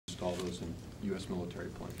install those in U.S. military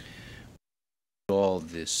planes? All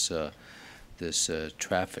this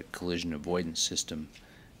traffic collision avoidance system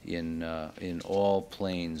in all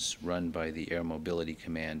planes run by the Air Mobility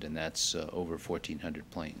Command, and that's over 1,400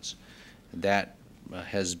 planes. That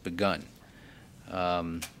has begun,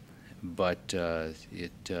 but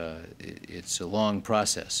it's a long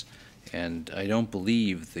process, and I don't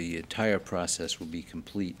believe the entire process will be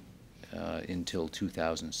complete until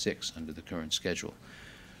 2006 under the current schedule.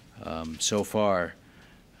 So far,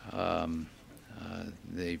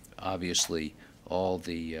 they've obviously all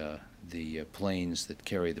the planes that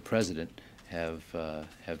carry the president have the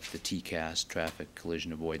TCAS, Traffic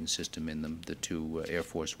Collision Avoidance System, in them. The two Air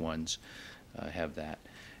Force Ones have that,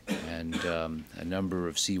 and a number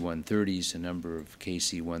of C-130s, a number of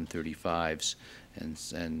KC-135s, and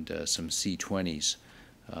some C-20s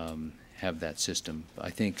have that system.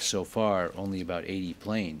 I think so far only about 80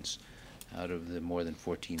 planes out of the more than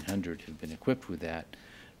 1,400 have been equipped with that.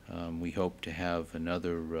 We hope to have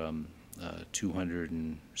another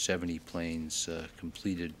 270 planes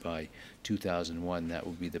completed by 2001. That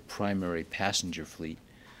will be the primary passenger fleet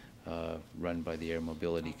run by the Air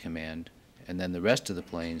Mobility Command. And then the rest of the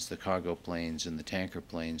planes, the cargo planes and the tanker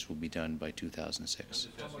planes, will be done by 2006.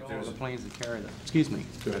 There's the planes that carry them. Excuse me.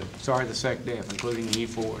 Go ahead. Sorry, the SecDef, including the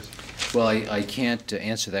E-4s. Well, I can't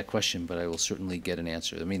answer that question, but I will certainly get an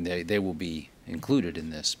answer. I mean, they will be included in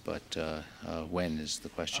this, but when is the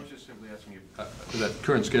question? I was just simply asking you, that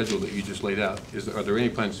current schedule that you just laid out, are there any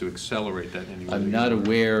plans to accelerate that in any way? I'm not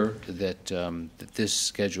aware that, that this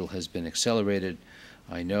schedule has been accelerated.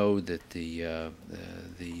 I know that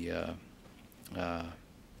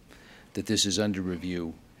that this is under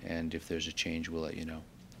review, and if there's a change, we'll let you know.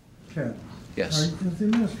 Ken, yes. Is the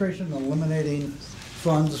administration eliminating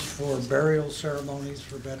funds for burial ceremonies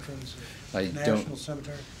for veterans at National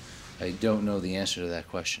Cemetery? I don't know the answer to that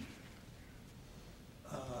question.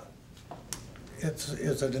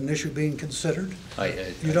 Is it an issue being considered?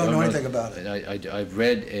 You don't know anything about it? I've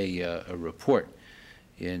read a report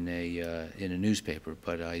in a newspaper,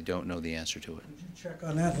 but I don't know the answer to it. Could you check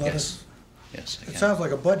on that and let us? Yes, I can. It sounds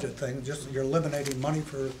like a budget thing, just you're eliminating money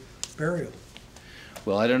for burial.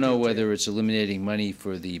 Well, I don't know whether it's eliminating money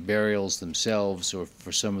for the burials themselves or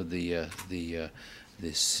for some of the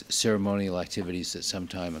ceremonial activities that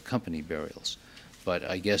sometimes accompany burials. But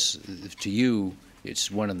I guess to you,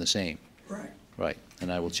 it's one and the same. Right. Right,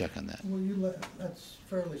 and I will check on that. Well, that's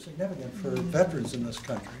fairly significant for veterans in this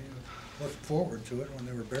country. You look forward to it when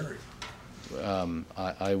they were buried.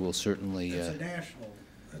 I will certainly.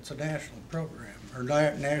 It's a national program, or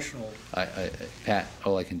national. Pat,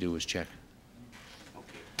 all I can do is check.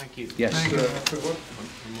 Okay, thank you. Yes.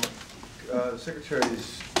 The Secretary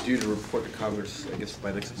is due to report to Congress, I guess,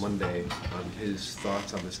 by next Monday on his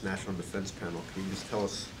thoughts on this National Defense Panel. Can you just tell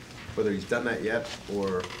us whether he's done that yet,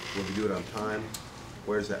 or will he do it on time?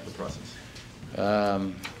 Where is that in the process?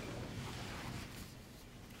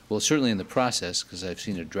 Well, certainly in the process, because I've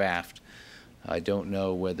seen a draft. I don't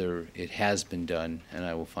know whether it has been done, and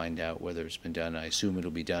I will find out whether it's been done. I assume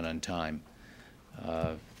it'll be done on time.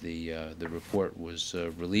 The report was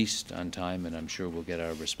released on time, and I'm sure we'll get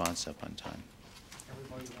our response up on time.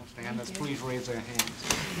 Everybody who wants to hand us, please raise their hands.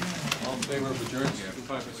 All in favor of adjournment,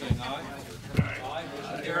 signify by saying aye. Aye.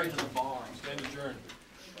 Motion carried. Stand adjourned.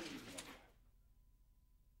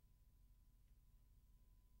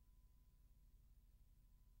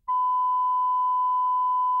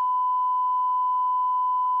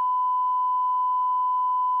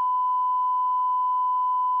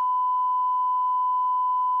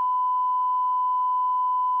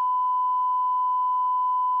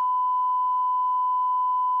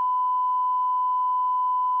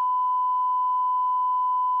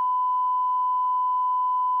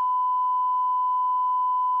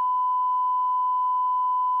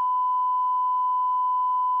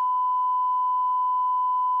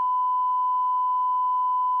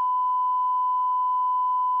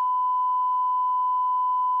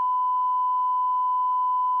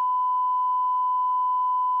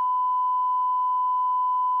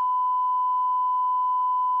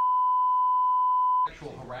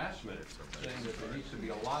 Sexual harassment, saying that there needs to be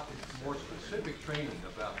a lot more specific training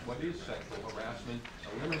about what is sexual harassment,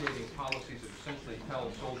 eliminating policies that essentially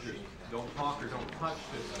tell soldiers don't talk or don't touch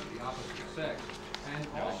the opposite sex, and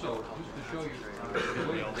also, just to show you the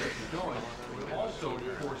way this is going, we also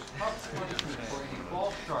enforce tough punishment for any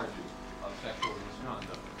false charges of sexual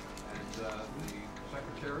misconduct. And the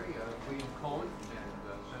Secretary, Lee Cohen, and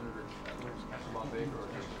Senator Kassebaum-Baker are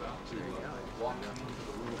just about to walk into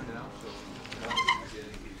the room now, so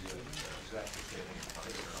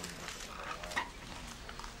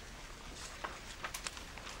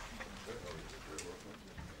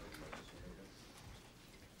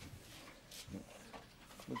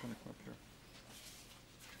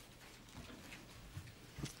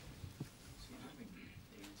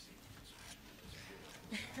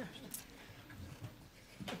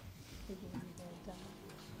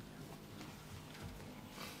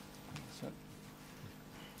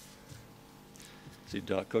See,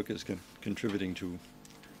 Doc Cook is contributing to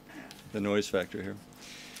the noise factor here.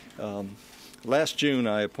 Last June,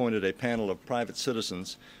 I appointed a panel of private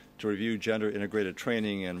citizens to review gender-integrated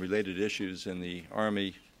training and related issues in the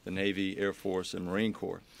Army, the Navy, Air Force, and Marine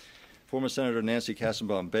Corps. Former Senator Nancy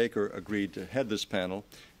Kassebaum-Baker agreed to head this panel,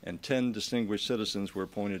 and 10 distinguished citizens were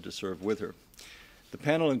appointed to serve with her. The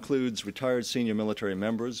panel includes retired senior military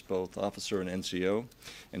members, both officer and NCO,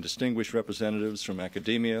 and distinguished representatives from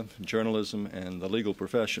academia, journalism, and the legal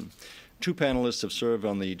profession. 2 panelists have served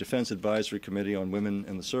on the Defense Advisory Committee on Women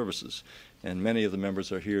in the Services, and many of the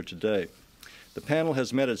members are here today. The panel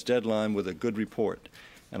has met its deadline with a good report,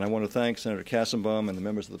 and I want to thank Senator Kassebaum and the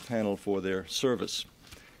members of the panel for their service.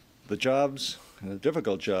 The jobs, the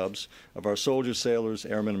difficult jobs of our soldiers, sailors,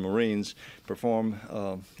 airmen, and Marines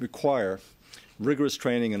require rigorous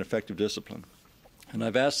training and effective discipline. And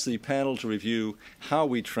I've asked the panel to review how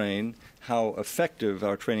we train, how effective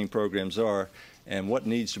our training programs are, and what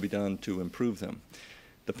needs to be done to improve them.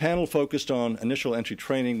 The panel focused on initial entry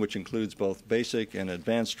training, which includes both basic and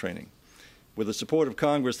advanced training. With the support of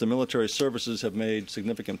Congress, the military services have made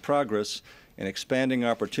significant progress in expanding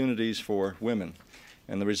opportunities for women.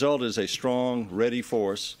 And the result is a strong, ready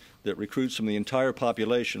force that recruits from the entire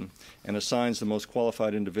population and assigns the most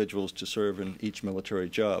qualified individuals to serve in each military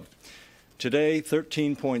job. Today,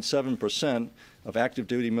 13.7% of active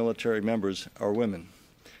duty military members are women.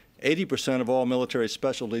 80% of all military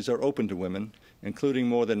specialties are open to women, including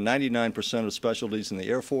more than 99% of specialties in the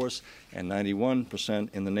Air Force and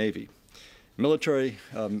 91% in the Navy. Military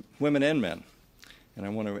women and men, and I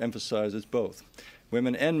want to emphasize it's both.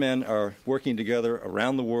 Women and men are working together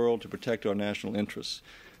around the world to protect our national interests.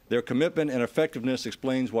 Their commitment and effectiveness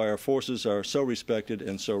explains why our forces are so respected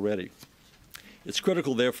and so ready. It's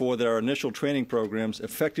critical, therefore, that our initial training programs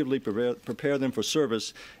effectively prepare them for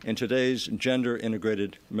service in today's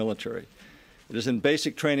gender-integrated military. It is in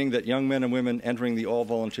basic training that young men and women entering the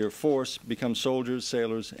all-volunteer force become soldiers,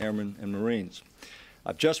 sailors, airmen, and Marines.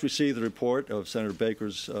 I've just received the report of Senator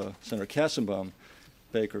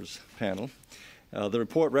Kassebaum-Baker's panel. The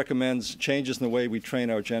report recommends changes in the way we train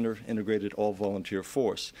our gender-integrated all-volunteer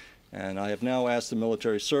force. And I have now asked the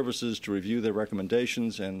military services to review their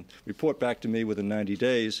recommendations and report back to me within 90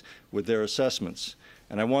 days with their assessments.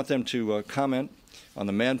 And I want them to comment on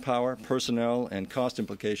the manpower, personnel, and cost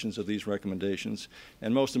implications of these recommendations.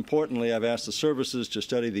 And most importantly, I've asked the services to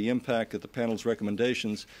study the impact that the panel's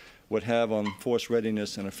recommendations would have on force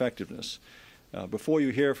readiness and effectiveness. Before you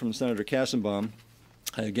hear from Senator Kassebaum,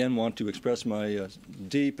 I again want to express my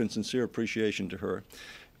deep and sincere appreciation to her.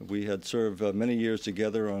 We had served many years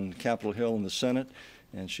together on Capitol Hill in the Senate,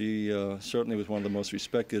 and she certainly was one of the most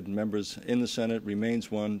respected members in the Senate,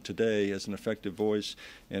 remains one today as an effective voice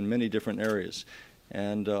in many different areas.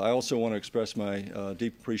 And I also want to express my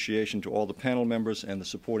deep appreciation to all the panel members and the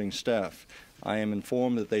supporting staff. I am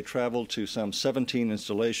informed that they traveled to some 17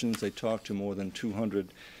 installations. They talked to more than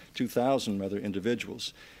 2,000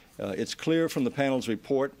 individuals. It's clear from the panel's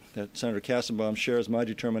report that Senator Kassebaum shares my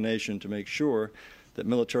determination to make sure that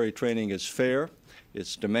military training is fair,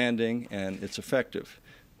 it's demanding, and it's effective.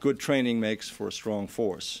 Good training makes for a strong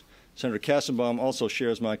force. Senator Kassebaum also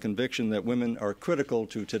shares my conviction that women are critical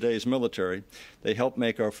to today's military. They help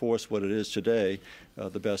make our force what it is today,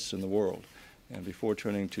 the best in the world. And before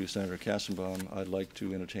turning to Senator Kassebaum, I'd like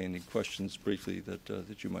to entertain any questions briefly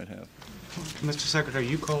that you might have. Mr. Secretary,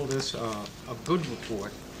 you call this a good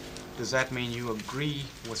report. Does that mean you agree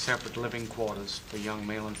with separate living quarters for young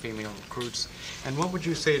male and female recruits? And what would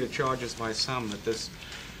you say to charges by some that this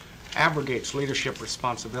abrogates leadership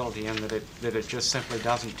responsibility and that it just simply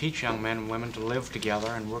doesn't teach young men and women to live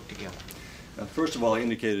together and work together? First of all, I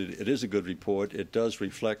indicated it is a good report. It does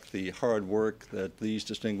reflect the hard work that these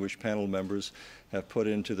distinguished panel members have put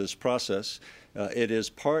into this process. It is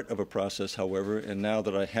part of a process, however, and now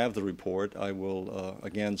that I have the report, I will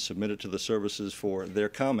again submit it to the services for their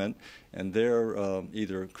comment and their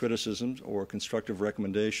either criticisms or constructive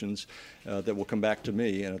recommendations that will come back to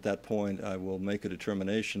me, and at that point I will make a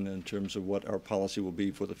determination in terms of what our policy will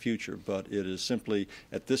be for the future. But it is simply,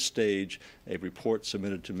 at this stage, a report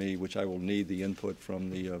submitted to me, which I will need the input from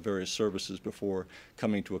the various services before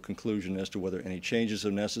coming to a conclusion as to whether any changes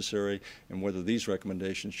are necessary and whether these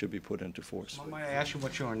recommendations should be put into force. Well, may I ask you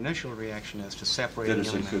what your initial reaction is to separating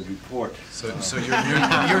young men? That is a good report. So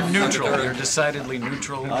you're neutral. You're decidedly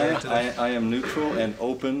neutral today? I am neutral and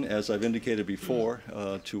open, as I've indicated before,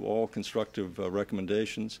 to all constructive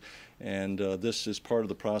recommendations. And this is part of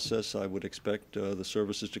the process. I would expect the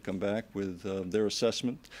services to come back with their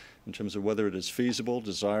assessment in terms of whether it is feasible,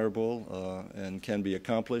 desirable, and can be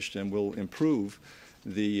accomplished and will improve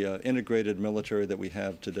the integrated military that we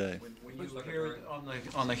have today.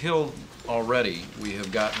 On the Hill already, we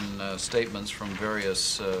have gotten statements from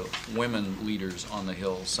various women leaders on the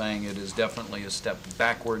Hill saying it is definitely a step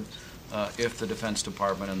backward if the Defense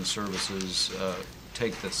Department and the services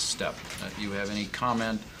take this step. Do you have any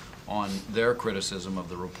comment on their criticism of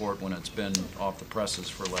the report when it's been off the presses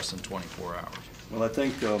for less than 24 hours? Well, I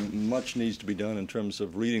think much needs to be done in terms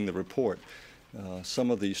of reading the report.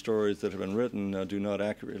 Some of the stories that have been written do not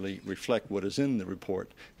accurately reflect what is in the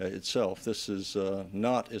report itself. This is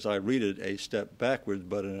not, as I read it, a step backward,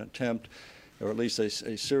 but an attempt, or at least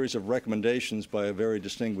a series of recommendations by a very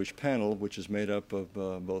distinguished panel, which is made up of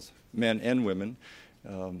both men and women,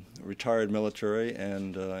 retired military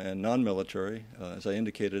and non-military, as I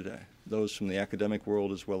indicated, those from the academic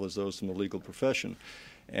world as well as those from the legal profession.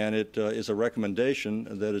 And it is a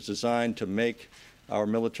recommendation that is designed to make our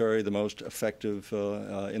military the most effective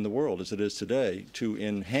in the world as it is today, to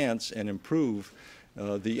enhance and improve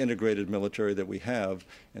the integrated military that we have.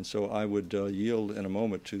 And so I would yield in a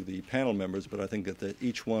moment to the panel members, but I think that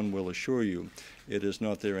each one will assure you it is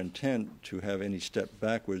not their intent to have any step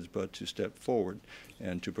backwards, but to step forward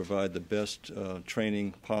and to provide the best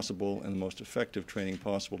training possible and the most effective training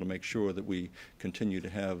possible to make sure that we continue to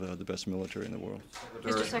have the best military in the world.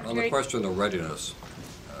 On the question of readiness,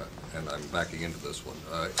 and I'm backing into this one,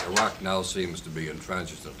 Iraq now seems to be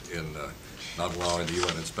intransigent in not allowing the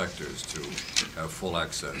UN inspectors to have full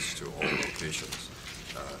access to all locations.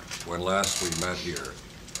 When last we met here,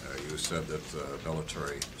 you said that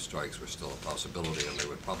military strikes were still a possibility and they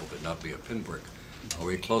would probably not be a pinprick. Are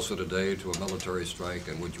we closer today to a military strike,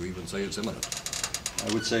 and would you even say it's imminent?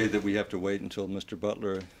 I would say that we have to wait until Mr.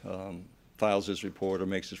 Butler files his report or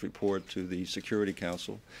makes his report to the Security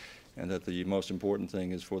Council, and that the most important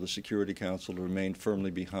thing is for the Security Council to remain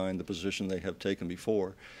firmly behind the position they have taken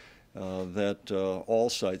before, that all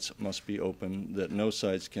sites must be open, that no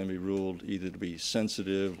sites can be ruled either to be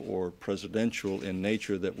sensitive or presidential in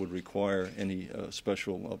nature that would require any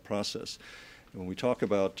special process. When we talk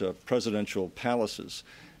about presidential palaces,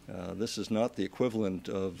 this is not the equivalent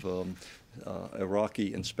of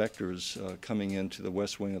Iraqi inspectors coming into the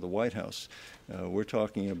West Wing of the White House. We're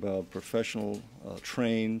talking about professional,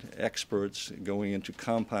 trained experts going into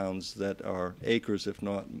compounds that are acres, if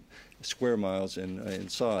not square miles in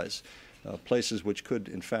size. Places which could,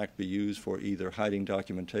 in fact, be used for either hiding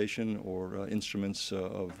documentation or instruments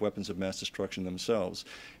of weapons of mass destruction themselves.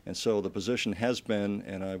 And so the position has been,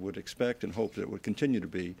 and I would expect and hope that it would continue to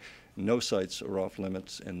be, no sites are off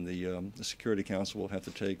limits, and the Security Council will have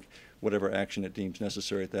to take whatever action it deems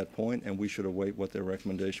necessary at that point, and we should await what their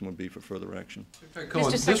recommendation would be for further action.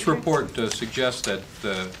 Cohen, this report suggests that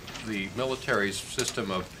the military's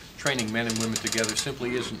system of training men and women together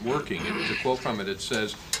simply isn't working. And to quote from it, it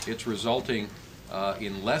says it's resulting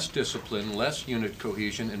in less discipline, less unit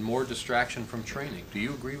cohesion, and more distraction from training. Do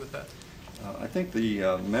you agree with that? I think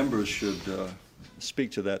the members should speak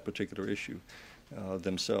to that particular issue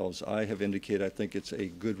themselves. I have indicated I think it's a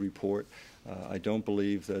good report. I don't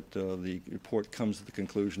believe that the report comes to the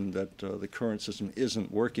conclusion that the current system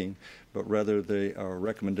isn't working, but rather they are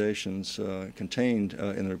recommendations contained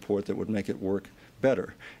in the report that would make it work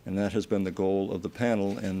better. And that has been the goal of the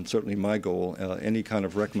panel, and certainly my goal, any kind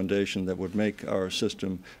of recommendation that would make our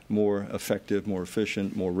system more effective, more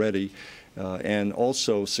efficient, more ready, and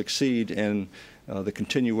also succeed in the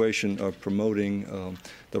continuation of promoting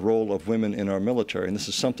the role of women in our military. And this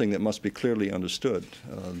is something that must be clearly understood.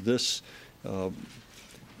 This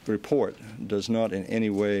report does not in any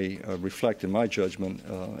way reflect, in my judgment,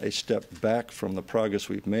 a step back from the progress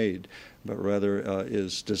we've made, but rather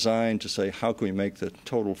is designed to say how can we make the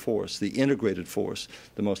total force, the integrated force,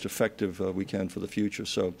 the most effective we can for the future.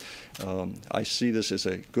 So I see this as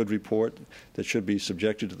a good report that should be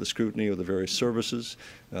subjected to the scrutiny of the various services.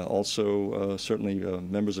 Also, certainly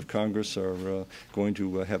members of Congress are going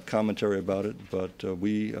to have commentary about it, but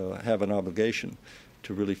we have an obligation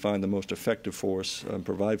to really find the most effective force and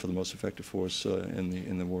provide for the most effective force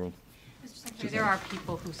in the world. Mr. Secretary, there are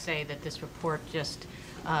people who say that this report just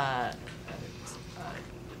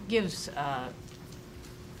gives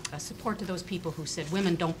support to those people who said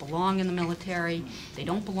women don't belong in the military, they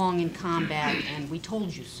don't belong in combat, and we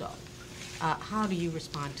told you so. How do you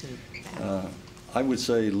respond to that? I would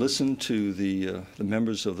say listen to the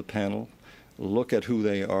members of the panel, look at who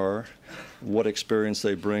they are, what experience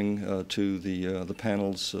they bring to the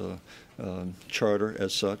panel's charter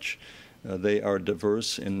as such. They are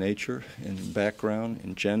diverse in nature, in background,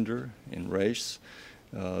 in gender, in race.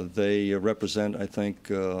 They represent, I think,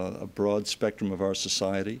 a broad spectrum of our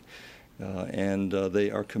society. and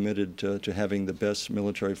they are committed to having the best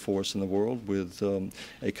military force in the world, with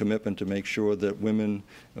a commitment to make sure that women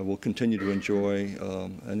will continue to enjoy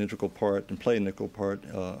an integral part and play an integral part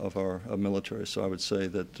of our military. So I would say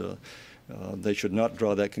that they should not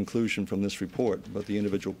draw that conclusion from this report, but the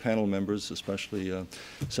individual panel members, especially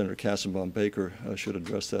Senator Kassebaum-Baker, should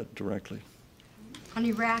address that directly. On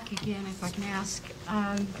Iraq, again, if I can ask,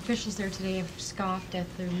 officials there today have scoffed at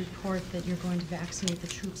the report that you're going to vaccinate the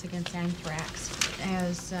troops against anthrax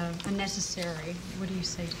as unnecessary. What do you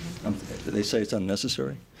say to them? They say it's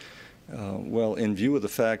unnecessary? Well, in view of the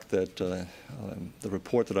fact that the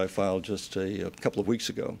report that I filed just a couple of weeks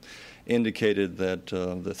ago indicated that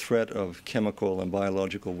the threat of chemical and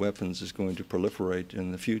biological weapons is going to proliferate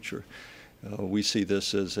in the future, we see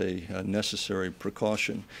this as a necessary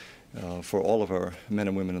precaution for all of our men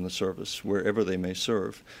and women in the service, wherever they may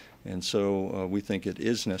serve. And so we think it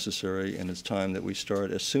is necessary, and it's time that we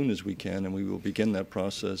start as soon as we can, and we will begin that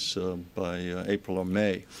process by April or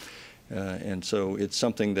May. And so it's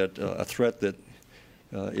something that a threat that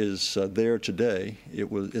is there today,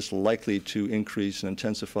 it's likely to increase and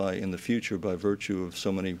intensify in the future by virtue of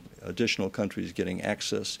so many additional countries getting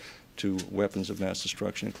access to weapons of mass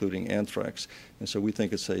destruction, including anthrax. And so we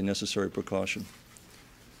think it's a necessary precaution.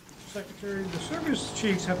 Secretary, the service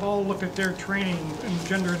chiefs have all looked at their training and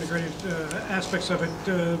gender-integrated aspects of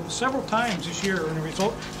it several times this year in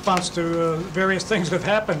response to various things that have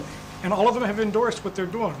happened, and all of them have endorsed what they're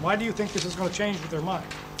doing. Why do you think this is going to change with their mind?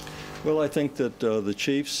 Well, I think that the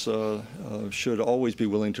chiefs should always be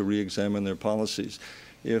willing to re-examine their policies.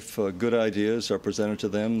 If good ideas are presented to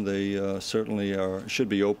them, they certainly should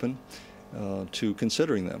be open to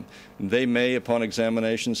considering them. They may, upon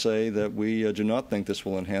examination, say that we do not think this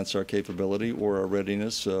will enhance our capability or our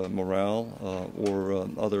readiness, morale, or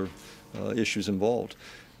other issues involved.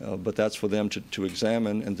 But that's for them to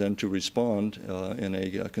examine and then to respond in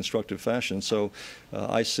a constructive fashion. So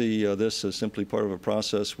I see this as simply part of a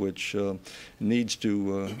process which needs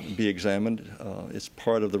to be examined. It's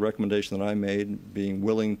part of the recommendation that I made, being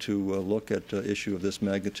willing to look at an issue of this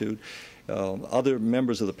magnitude. Other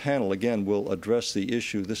members of the panel, again, will address the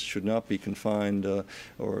issue. This should not be confined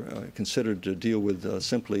or considered to deal with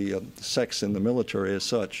simply sex in the military as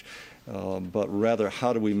such, but rather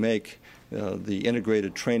how do we make the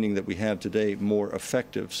integrated training that we have today more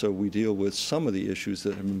effective, so we deal with some of the issues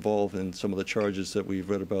that are involved in some of the charges that we've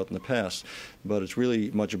read about in the past. But it's really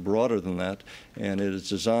much broader than that, and it is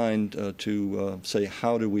designed to say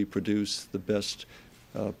how do we produce the best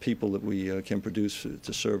people that we can produce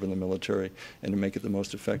to serve in the military and to make it the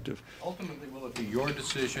most effective. Ultimately, will it be your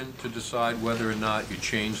decision to decide whether or not you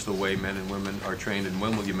change the way men and women are trained, and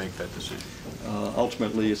when will you make that decision?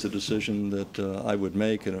 Ultimately, it's a decision that I would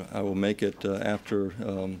make, and I will make it after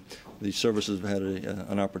the services have had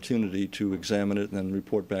an opportunity to examine it and then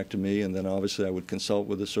report back to me, and then obviously I would consult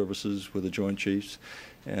with the services, with the Joint Chiefs,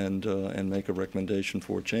 and make a recommendation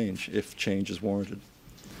for change, if change is warranted.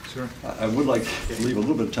 Sure. I would like to leave a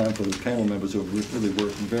little bit of time for the panel members who have really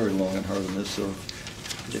worked very long and hard on this. So,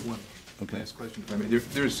 just one last question, if I may.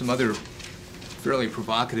 There's some other fairly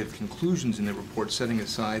provocative conclusions in the report, setting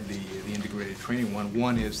aside the integrated training one.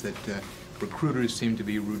 One is that recruiters seem to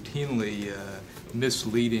be routinely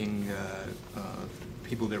misleading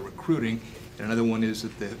people they're recruiting. And another one is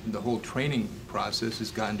that the whole training process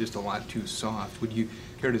has gotten just a lot too soft. Would you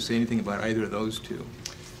care to say anything about either of those two?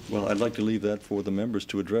 Well, I'd like to leave that for the members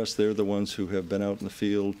to address. They're the ones who have been out in the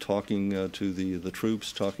field talking to the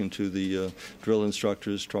troops, talking to the drill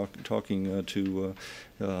instructors, talking to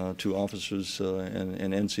officers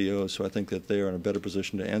and NCOs. So I think that they are in a better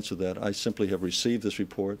position to answer that. I simply have received this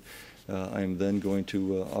report. I am then going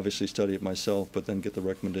to obviously study it myself, but then get the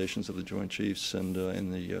recommendations of the Joint Chiefs and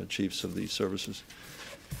the chiefs of the services.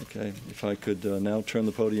 Okay, if I could now turn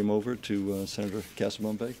the podium over to Senator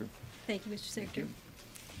Kassebaum-Baker. Thank you, Mr. Secretary.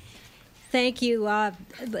 Thank you.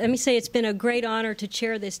 Let me say it's been a great honor to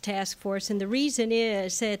chair this task force, and the reason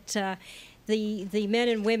is that the men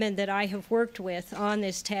and women that I have worked with on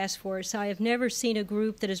this task force, I have never seen a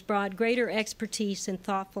group that has brought greater expertise and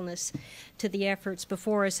thoughtfulness to the efforts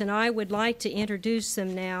before us, and I would like to introduce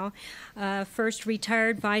them now. First,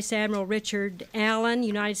 retired Vice Admiral Richard Allen,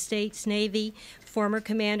 United States Navy, former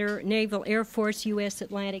Commander, Naval Air Force, U.S.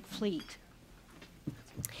 Atlantic Fleet.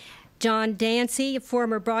 John Dancy, a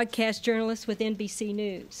former broadcast journalist with NBC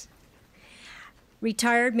News.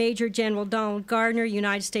 Retired Major General Donald Gardner,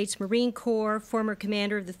 United States Marine Corps, former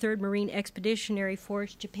commander of the 3rd Marine Expeditionary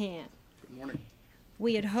Force, Japan. Good morning.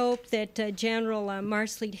 We had hoped that General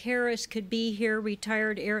Marcellite Harris could be here,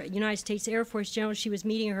 retired United States Air Force general. She was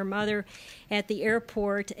meeting her mother at the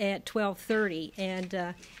airport at 12:30,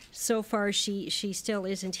 and So far, she still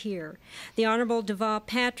isn't here. The Honorable Deval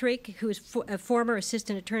Patrick, who is a former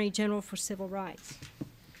Assistant Attorney General for Civil Rights.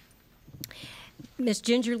 Ms.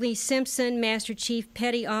 Ginger Lee Simpson, Master Chief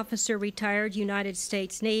Petty Officer, retired United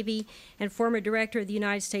States Navy, and former Director of the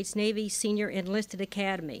United States Navy Senior Enlisted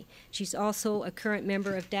Academy. She's also a current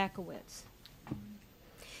member of DACOWITS.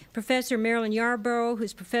 Professor Marilyn Yarborough,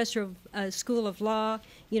 who's Professor of School of Law,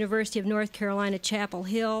 University of North Carolina, Chapel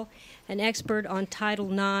Hill, an expert on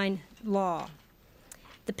Title IX law.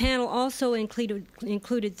 The panel also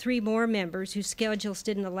included 3 more members whose schedules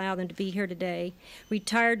didn't allow them to be here today.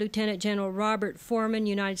 Retired Lieutenant General Robert Foreman,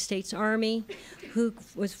 United States Army, who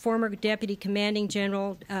was former Deputy Commanding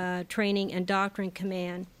General, Training and Doctrine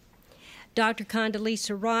Command. Dr.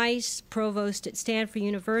 Condoleezza Rice, Provost at Stanford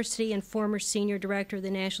University and former Senior Director of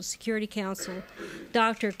the National Security Council.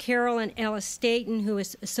 Dr. Carolyn Ellis Staton, who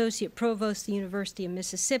is Associate Provost at the University of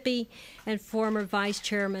Mississippi and former Vice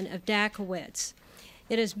Chairman of DACOWITS.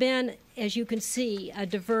 It has been, as you can see, a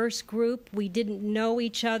diverse group. We didn't know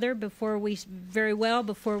each other very well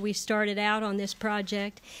before we started out on this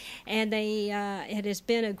project, and it has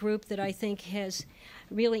been a group that I think has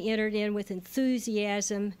really entered in with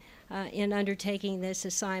enthusiasm in undertaking this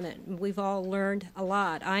assignment. We've all learned a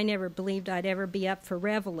lot. I never believed I'd ever be up for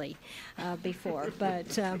reveille before,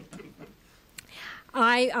 but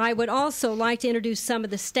I would also like to introduce some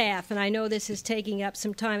of the staff, and I know this is taking up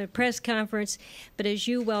some time at press conference, but as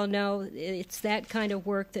you well know, it's that kind of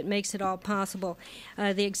work that makes it all possible.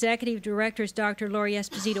 The Executive Director is Dr. Lori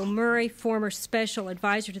Esposito Murray, former Special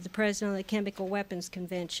Advisor to the President of the Chemical Weapons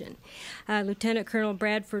Convention. Lieutenant Colonel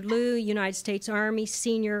Bradford Lew, United States Army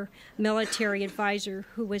Senior Military Advisor,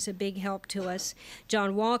 who was a big help to us.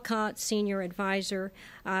 John Walcott, Senior Advisor.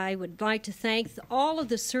 I would like to thank all of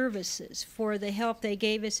the services for the help they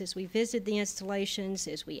gave us as we visited the installations,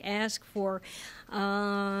 as we asked for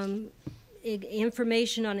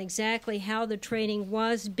information on exactly how the training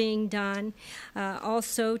was being done.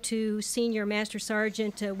 Also to Senior Master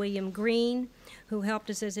Sergeant William Green, who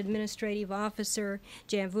helped us as administrative officer,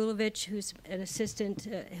 Jan Vulovich, who's an assistant,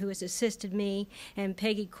 who has assisted me, and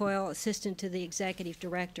Peggy Coyle, assistant to the executive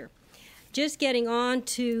director. Just getting on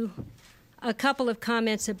to a couple of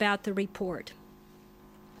comments about the report.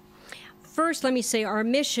 First, let me say our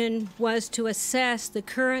mission was to assess the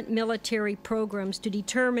current military programs to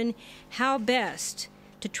determine how best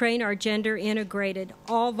to train our gender-integrated,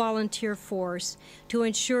 all-volunteer force to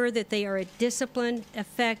ensure that they are a disciplined,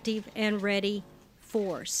 effective, and ready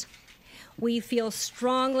force. We feel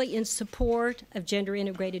strongly in support of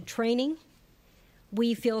gender-integrated training.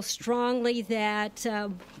 We feel strongly that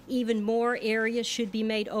even more areas should be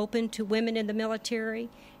made open to women in the military,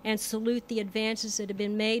 and salute the advances that have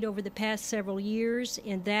been made over the past several years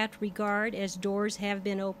in that regard as doors have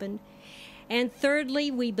been opened. And thirdly,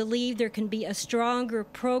 we believe there can be a stronger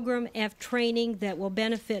program of training that will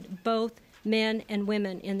benefit both men and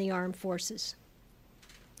women in the armed forces.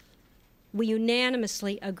 We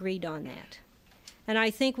unanimously agreed on that. And I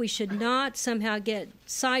think we should not somehow get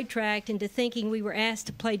sidetracked into thinking we were asked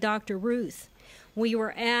to play Dr. Ruth. We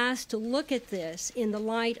were asked to look at this in the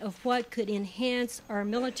light of what could enhance our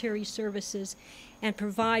military services and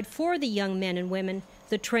provide for the young men and women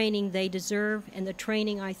the training they deserve and the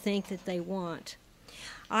training I think that they want.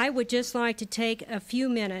 I would just like to take a few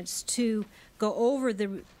minutes to go over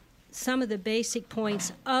some of the basic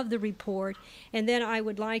points of the report, and then I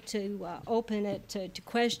would like to open it to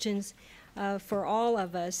questions for all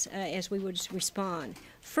of us as we would respond.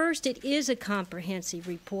 First, it is a comprehensive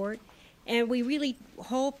report, and we really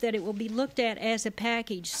hope that it will be looked at as a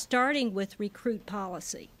package, starting with recruit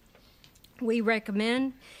policy. We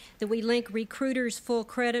recommend that we link recruiters' full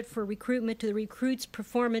credit for recruitment to the recruit's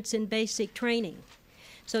performance in basic training,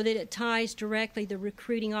 so that it ties directly the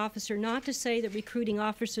recruiting officer, not to say that recruiting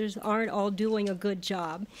officers aren't all doing a good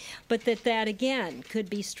job, but that again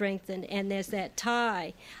could be strengthened, and as that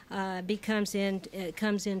tie comes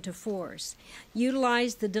into force.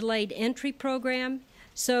 Utilize the delayed entry program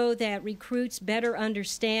so that recruits better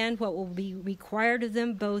understand what will be required of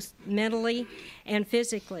them both mentally and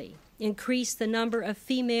physically. Increase the number of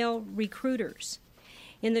female recruiters.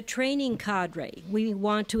 In the training cadre, we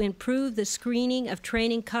want to improve the screening of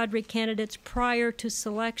training cadre candidates prior to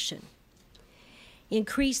selection.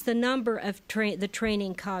 Increase the number of the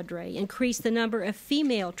training cadre. Increase the number of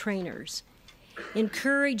female trainers.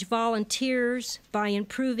 Encourage volunteers by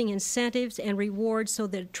improving incentives and rewards so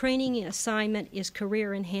that a training assignment is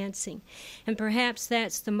career enhancing. And perhaps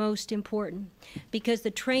that's the most important, because the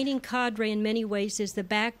training cadre in many ways is the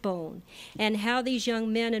backbone, and how these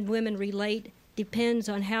young men and women relate depends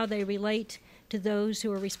on how they relate to those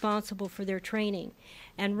who are responsible for their training.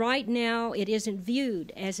 And right now, it isn't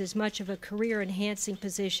viewed as much of a career-enhancing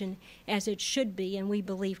position as it should be and we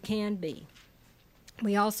believe can be.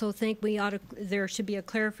 We also think there should be a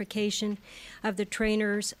clarification of the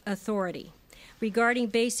trainer's authority. Regarding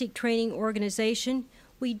basic training organization,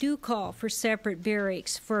 we do call for separate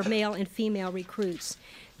barracks for male and female recruits.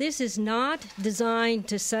 This is not designed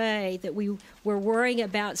to say that we're worrying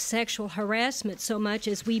about sexual harassment so much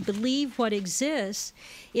as we believe what exists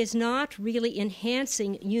is not really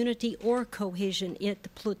enhancing unity or cohesion at the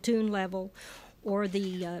platoon level or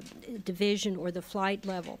the division or the flight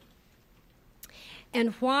level.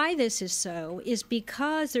 And why this is so is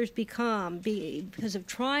because because of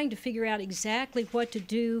trying to figure out exactly what to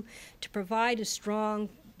do to provide a strong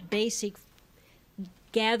basic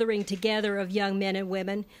gathering together of young men and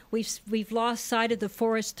women, we've lost sight of the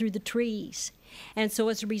forest through the trees. And so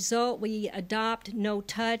as a result, we adopt no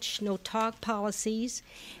touch, no talk policies,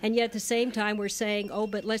 and yet at the same time we're saying, oh,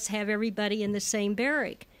 but let's have everybody in the same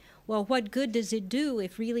barrack. Well, what good does it do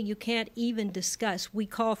if really you can't even discuss? We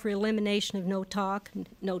call for elimination of no talk,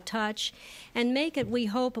 no touch, and make it, we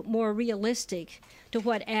hope, more realistic to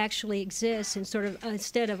what actually exists, and sort of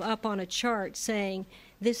instead of up on a chart saying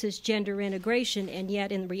this is gender integration, and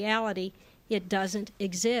yet in reality it doesn't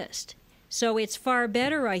exist. So it's far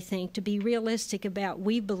better, I think, to be realistic about,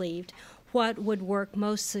 we believed, what would work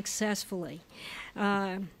most successfully.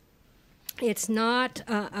 It's not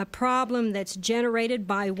a problem that's generated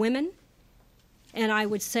by women. And I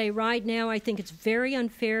would say right now I think it's very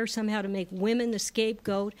unfair somehow to make women the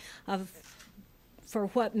scapegoat for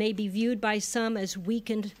what may be viewed by some as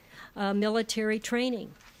weakened military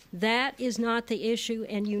training. That is not the issue,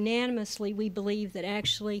 and unanimously we believe that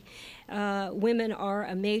actually women are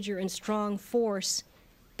a major and strong force.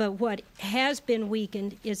 But what has been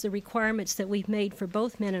weakened is the requirements that we've made for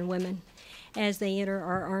both men and women as they enter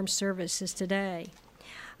our armed services today.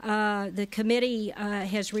 The committee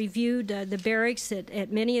has reviewed the barracks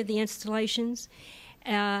at many of the installations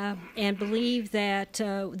and believe that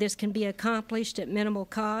this can be accomplished at minimal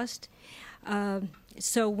cost.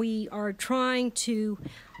 So we are trying to,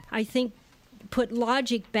 I think, put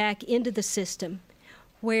logic back into the system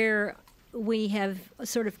where we have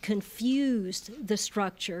sort of confused the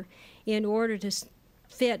structure in order to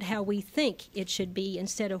fit how we think it should be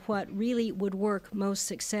instead of what really would work most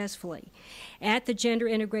successfully. At the gender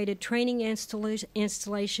integrated training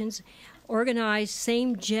installations, organize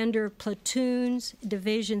same gender platoons,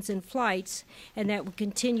 divisions, and flights, and that will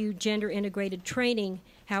continue gender integrated training,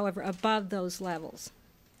 however, above those levels,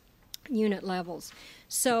 unit levels.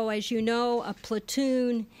 So as you know, a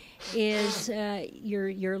platoon is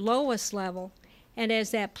your lowest level, and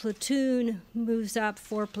as that platoon moves up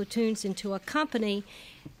 4 platoons into a company,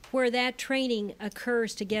 where that training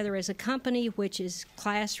occurs together as a company, which is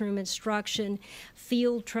classroom instruction,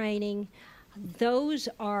 field training, those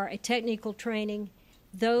are a technical training,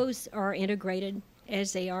 those are integrated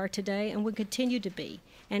as they are today and will continue to be,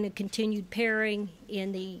 and a continued pairing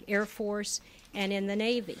in the Air Force and in the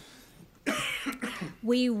Navy.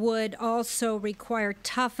 We would also require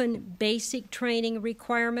toughened basic training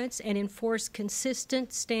requirements and enforce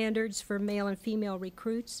consistent standards for male and female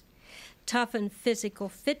recruits, toughen physical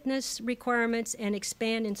fitness requirements, and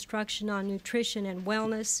expand instruction on nutrition and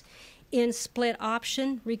wellness in split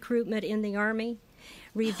option recruitment in the Army,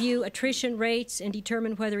 review attrition rates and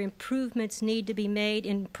determine whether improvements need to be made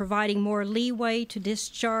in providing more leeway to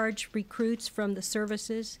discharge recruits from the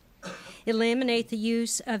services, eliminate the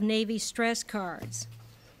use of Navy stress cards.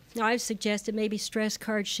 Now, I've suggested maybe stress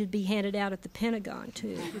cards should be handed out at the Pentagon,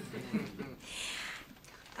 too.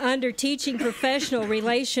 Under teaching professional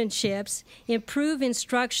relationships, improve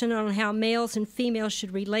instruction on how males and females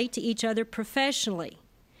should relate to each other professionally,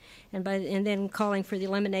 and then calling for the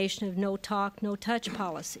elimination of no talk, no touch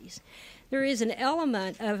policies. There is an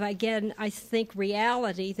element of, again, I think,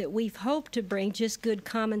 reality that we've hoped to bring just good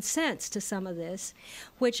common sense to some of this,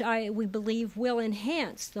 which we believe will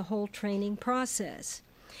enhance the whole training process.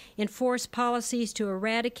 Enforce policies to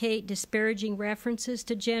eradicate disparaging references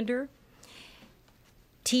to gender,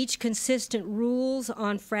 teach consistent rules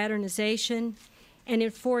on fraternization, and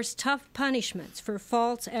enforce tough punishments for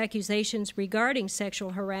false accusations regarding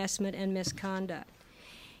sexual harassment and misconduct.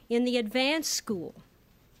 In the advanced school,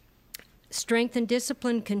 strengthen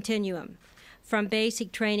discipline continuum from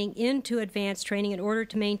basic training into advanced training in order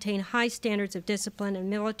to maintain high standards of discipline and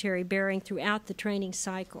military bearing throughout the training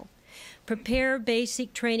cycle. Prepare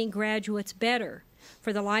basic training graduates better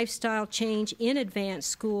for the lifestyle change in advanced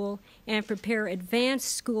school, and prepare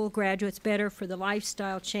advanced school graduates better for the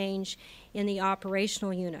lifestyle change in the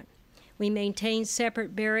operational unit. We maintain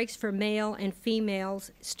separate barracks for male and female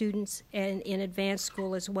students and in advanced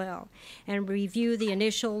school as well, and review the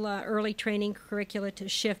initial early training curricula to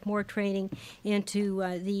shift more training into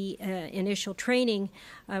the initial training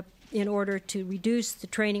in order to reduce the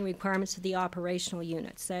training requirements of the operational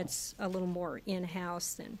units. That's a little more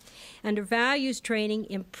in-house then. Under values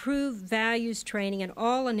training, improve values training in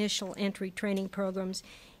all initial entry training programs,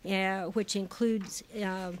 which includes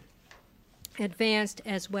advanced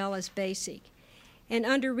as well as basic. And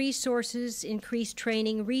under resources, increase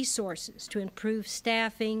training resources to improve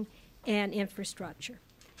staffing and infrastructure.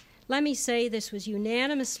 Let me say this was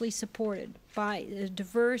unanimously supported by a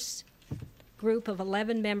diverse group of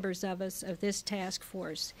 11 members of this task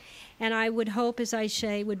force, and I would hope, as I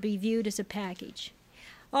say, would be viewed as a package.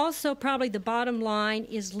 Also, probably the bottom line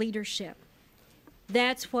is leadership.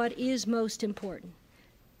 That's what is most important.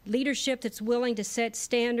 Leadership that's willing to set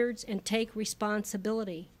standards and take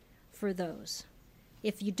responsibility for those.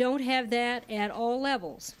 If you don't have that at all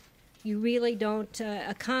levels, you really don't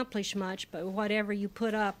accomplish much by whatever you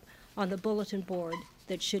put up on the bulletin board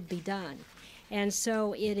that should be done. And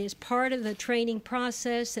so it is part of the training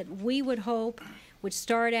process that we would hope would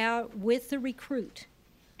start out with the recruit.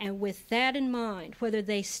 And with that in mind, whether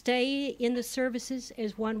they stay in the services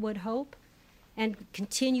as one would hope and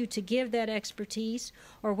continue to give that expertise,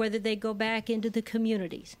 or whether they go back into the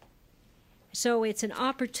communities. So it's an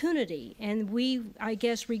opportunity, and we, I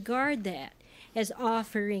guess, regard that as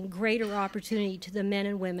offering greater opportunity to the men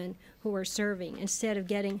and women who are serving, instead of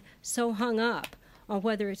getting so hung up on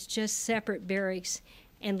whether it's just separate barracks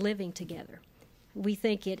and living together. We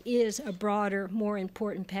think it is a broader, more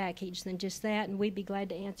important package than just that, and we'd be glad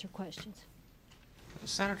to answer questions.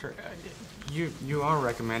 Senator, you are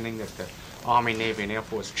recommending that the Army, Navy, and Air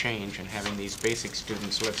Force change and having these basic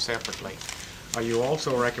students live separately. Are you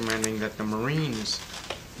also recommending that the Marines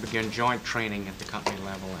begin joint training at the company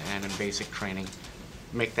level and in basic training,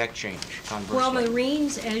 make that change, conversely? Well,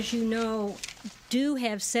 Marines, as you know, do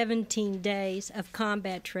have 17 days of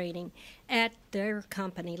combat training at their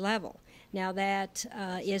company level. Now that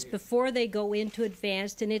is before they go into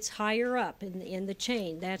advanced, and it's higher up in the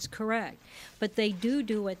chain. That's correct. But they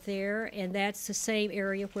do it there, and that's the same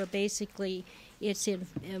area where basically it's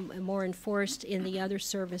more enforced in the other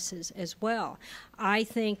services as well. I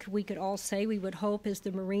think we could all say, we would hope as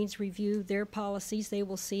the Marines review their policies, they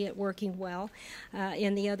will see it working well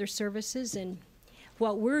in the other services. And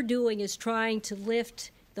what we're doing is trying to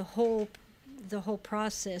lift the whole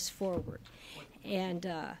process forward. And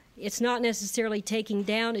it's not necessarily taking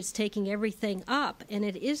down, it's taking everything up. And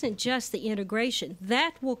it isn't just the integration.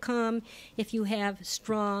 That will come if you have a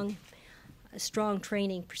strong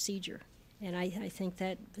training procedure. And I think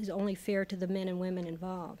that is only fair to the men and women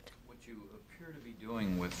involved. What you appear to be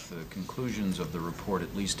doing with the conclusions of the report,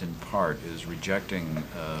 at least in part, is rejecting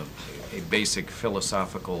a basic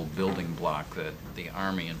philosophical building block that the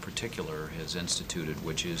Army in particular has instituted,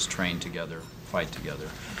 which is train together, fight together.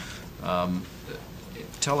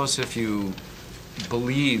 Tell us if you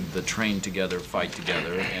believe the train together, fight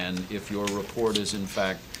together, and if your report is in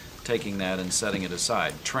fact taking that and setting it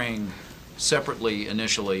aside. Train separately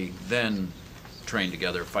initially, then train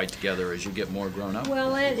together, fight together as you get more grown up?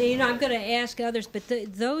 Well, you know, I'm going to ask others, but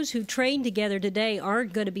those who train together today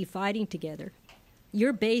aren't going to be fighting together.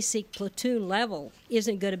 Your basic platoon level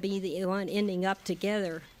isn't going to be the one ending up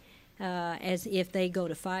together as if they go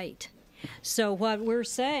to fight. So what we're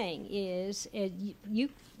saying is,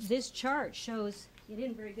 this chart shows, it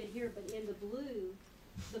isn't very good here, but in the blue,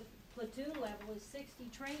 the platoon level is 60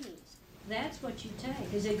 trainees. That's what you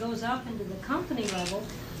take. As it goes up into the company level,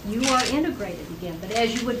 you are integrated again. But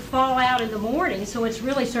as you would fall out in the morning, so it's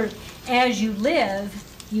really sort of, as you live,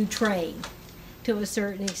 you train to a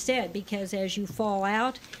certain extent, because as you fall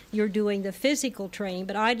out, you're doing the physical training.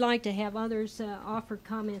 But I'd like to have others offer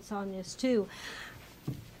comments on this too.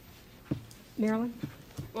 Marilyn?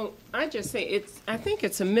 Well, I just say I think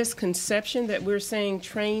it's a misconception that we're saying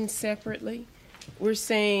train separately. We're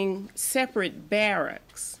saying separate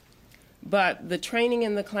barracks. But the training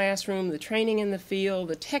in the classroom, the training in the field,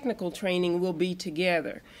 the technical training will be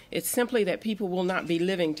together. It's simply that people will not be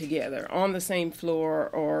living together on the same floor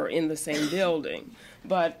or in the same building.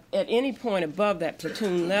 But at any point above that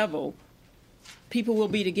platoon level, people will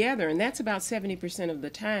be together, and that's about 70% of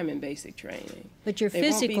the time in basic training. But your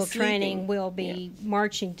physical training will be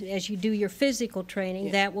marching, as you do your physical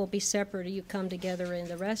training, that will be separate, you come together in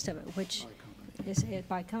the rest of it, which is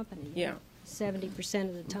by company. Yeah. 70%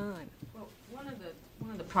 of the time. Well, one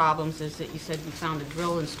of the problems is that you said you found the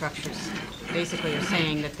drill instructors basically are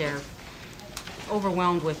saying that they're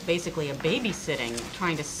overwhelmed with basically a babysitting,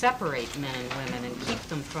 trying to separate men and women and keep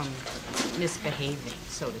them from misbehaving,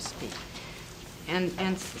 so to speak.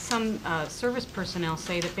 And some service personnel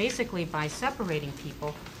say that basically by separating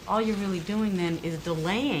people, all you're really doing then is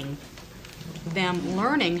delaying them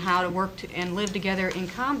learning how to work and live together in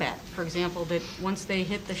combat. For example, that once they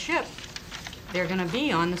hit the ship, they're going to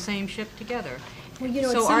be on the same ship together. Well, you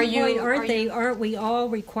know, so at some point, aren't we all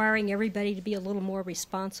requiring everybody to be a little more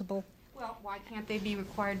responsible? Well, why can't they be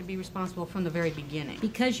required to be responsible from the very beginning?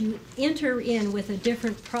 Because you enter in with a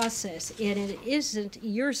different process, and it isn't,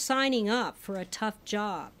 you're signing up for a tough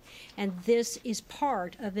job, and this is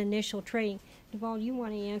part of initial training. Deval, you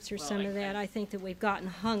want to answer some of that? I think that we've gotten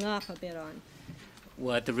hung up a bit on.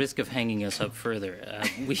 Well, at the risk of hanging us up further,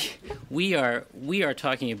 we are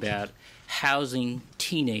talking about housing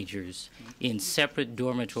teenagers in separate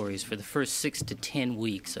dormitories for the first 6 to 10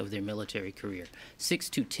 weeks of their military career. 6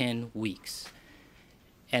 to 10 weeks.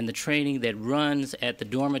 And the training that runs at the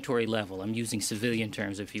dormitory level, I'm using civilian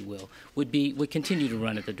terms if you will, would continue to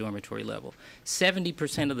run at the dormitory level.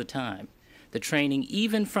 70% of the time, the training,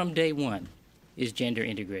 even from day one, is gender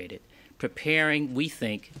integrated, preparing, we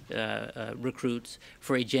think, recruits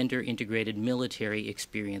for a gender integrated military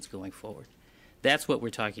experience going forward. That's what we're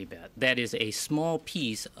talking about. That is a small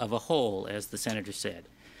piece of a whole, as the senator said,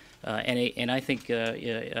 and I think,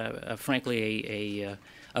 frankly,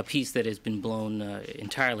 a piece that has been blown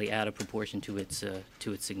entirely out of proportion to its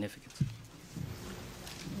significance.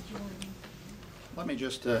 Let me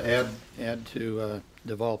just add to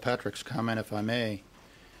Deval Patrick's comment, if I may.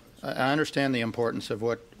 I understand the importance of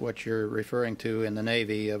what you're referring to in the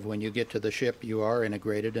Navy, of when you get to the ship you are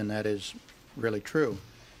integrated, and that is really true.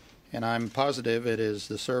 And I'm positive it is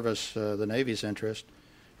the service, the Navy's interest,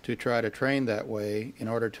 to try to train that way in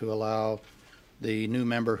order to allow the new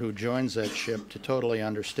member who joins that ship to totally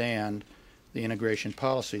understand the integration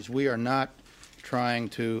policies. We are not trying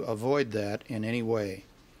to avoid that in any way.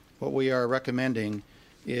 What we are recommending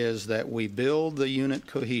is that we build the unit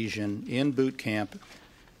cohesion in boot camp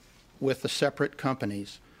with the separate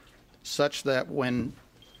companies, such that when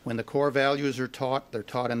the core values are taught, they're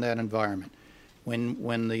taught in that environment.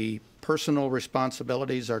 When the personal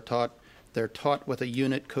responsibilities are taught, they're taught with a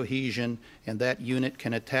unit cohesion, and that unit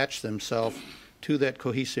can attach themselves to that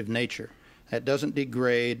cohesive nature. That doesn't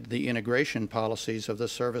degrade the integration policies of the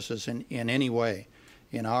services in any way.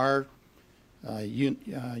 In our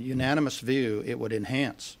unanimous view, it would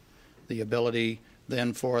enhance the ability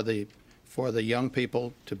then for the young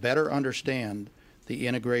people to better understand the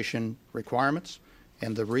integration requirements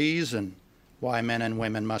and the reason why men and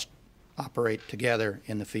women must operate together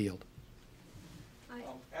in the field.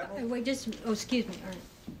 Wait, excuse me.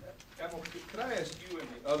 Admiral, could I ask you and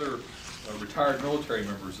the other retired military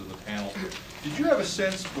members of the panel, did you have a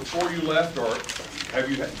sense before you left, or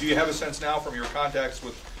do you have a sense now from your contacts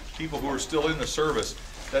with people who are still in the service,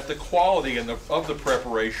 that the quality of the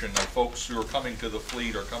preparation of folks who are coming to the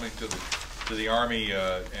fleet or coming to the Army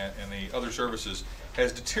and the other services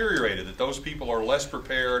has deteriorated, that those people are less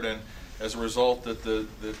prepared, and as a result that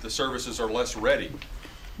the services are less ready?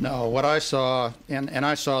 No, what I saw, and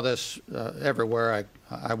I saw this everywhere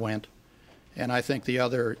I went, and I think the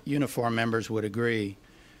other uniform members would agree,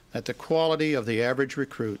 that the quality of the average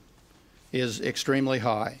recruit is extremely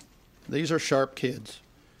high. These are sharp kids,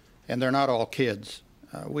 and they're not all kids.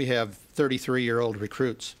 We have 33-year-old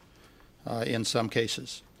recruits in some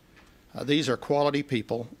cases. These are quality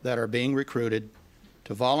people that are being recruited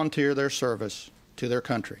to volunteer their service to their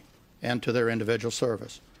country and to their individual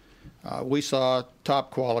service. We saw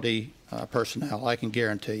top quality personnel, I can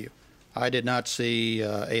guarantee you. I did not see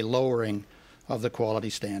a lowering of the quality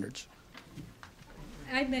standards.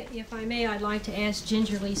 If I may, I'd like to ask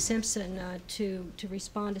Ginger Lee Simpson to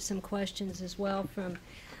respond to some questions as well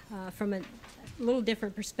from a little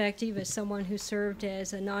different perspective as someone who served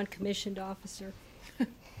as a non-commissioned officer.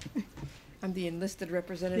 I'm the enlisted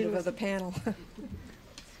representative of the panel.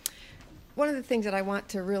 One of the things that I want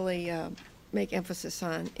to really make emphasis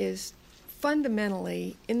on is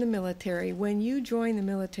fundamentally in the military, when you join the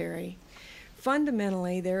military,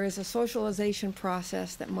 fundamentally there is a socialization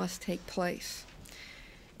process that must take place.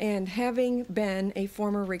 And having been a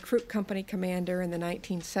former recruit company commander in the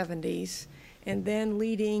 1970s, and then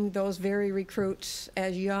leading those very recruits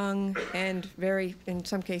as young and very, in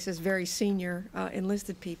some cases, very senior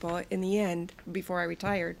enlisted people in the end, before I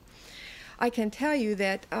retired, I can tell you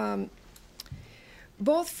that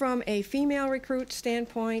both from a female recruit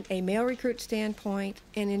standpoint, a male recruit standpoint,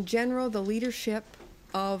 and in general the leadership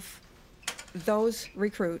of those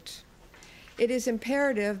recruits, it is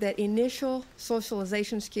imperative that initial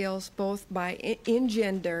socialization skills, both in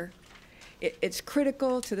gender It's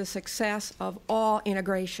critical to the success of all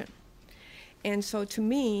integration. And so to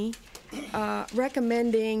me,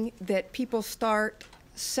 recommending that people start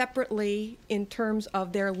separately in terms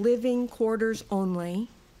of their living quarters only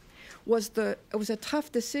it was a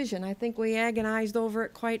tough decision. I think we agonized over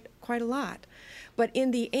it quite a lot. But in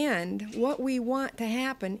the end, what we want to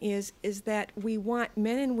happen is that we want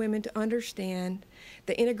men and women to understand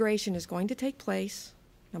that integration is going to take place,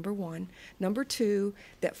 number one. Number two,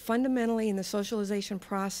 that fundamentally in the socialization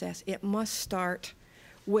process, it must start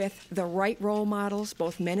with the right role models,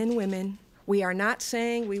 both men and women. We are not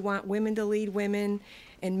saying we want women to lead women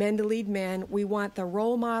and men to lead men. We want the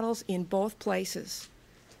role models in both places.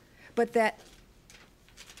 But that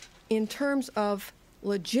in terms of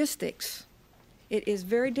logistics, it is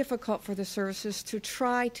very difficult for the services to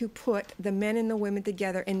try to put the men and the women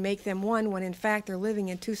together and make them one when in fact they're living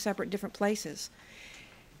in two separate different places.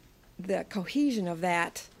 The cohesion of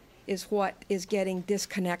that is what is getting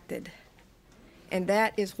disconnected. And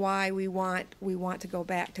that is why we want to go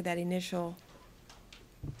back to that initial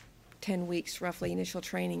 10 weeks, roughly, initial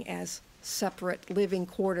training as separate living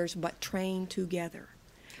quarters but trained together.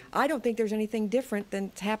 I don't think there's anything different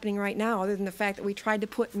than happening right now other than the fact that we tried to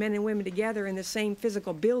put men and women together in the same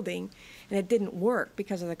physical building and it didn't work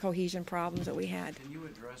because of the cohesion problems that we had. Can you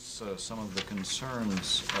address some of the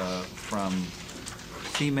concerns from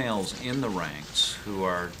females in the ranks who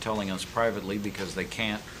are telling us privately because they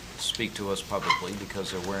can't speak to us publicly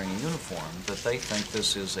because they're wearing a uniform, that they think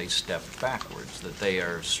this is a step backwards, that they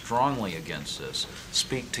are strongly against this?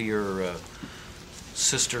 Speak to your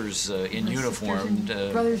sisters in uniform.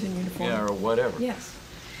 Brothers in uniform. Yeah, or whatever. Yes.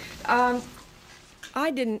 I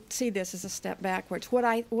didn't see this as a step backwards. What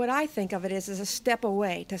I think of it is a step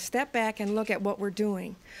away, to step back and look at what we're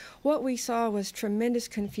doing. What we saw was tremendous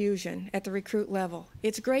confusion at the recruit level.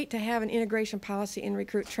 It's great to have an integration policy in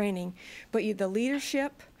recruit training, but the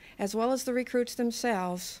leadership, as well as the recruits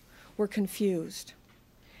themselves, were confused.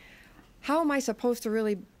 How am I supposed to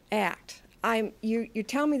really act? You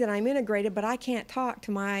tell me that I'm integrated, but I can't talk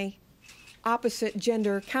to my opposite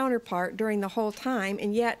gender counterpart during the whole time,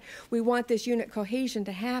 and yet we want this unit cohesion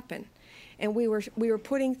to happen. And we were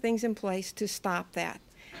putting things in place to stop that.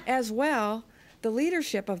 As well, the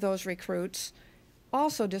leadership of those recruits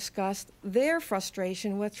also discussed their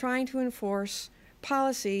frustration with trying to enforce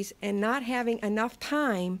policies and not having enough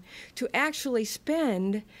time to actually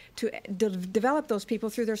spend to develop those people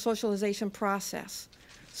through their socialization process.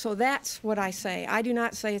 So that's what I say. I do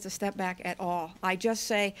not say it's a step back at all. I just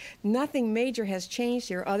say nothing major has changed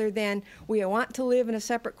here other than we want to live in a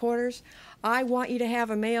separate quarters. I want you to have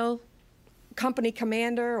a male company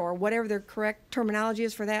commander or whatever the correct terminology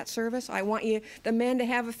is for that service. I want the men to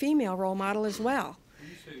have a female role model as well.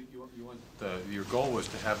 You say you want your goal was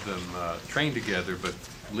to have them train together but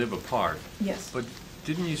live apart. Yes. But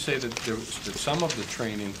didn't you say that that some of the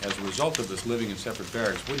training, as a result of this living in separate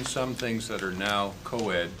barracks, wouldn't some things that are now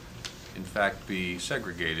co-ed, in fact, be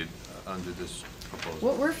segregated under this proposal?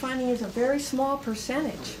 What we're finding is a very small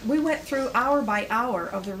percentage. We went through hour by hour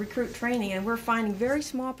of the recruit training, and we're finding very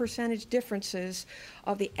small percentage differences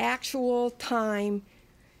of the actual time,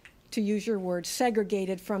 to use your word,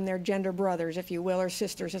 segregated from their gender brothers, if you will, or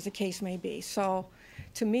sisters, as the case may be. So,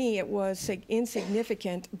 to me, it was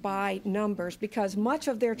insignificant by numbers because much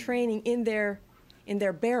of their training in their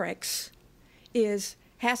barracks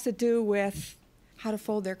has to do with how to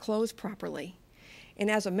fold their clothes properly.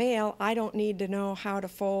 And as a male, I don't need to know how to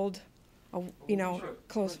fold,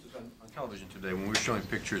 clothes. On television today, when we're showing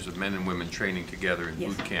pictures of men and women training together in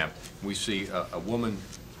boot camp, we see a woman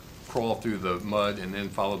crawl through the mud and then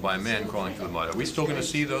followed by a man crawling through the mud. Are we still going to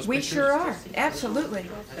see those pictures? We sure are. Absolutely.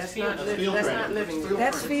 That's not living.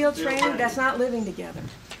 That's field training. That's not living together.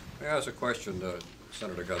 May I ask a question,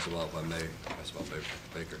 Senator Kassebaum, if I may?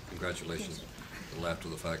 Kassebaum-Baker, congratulations. A laugh to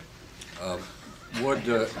the fact.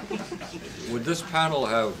 Would this panel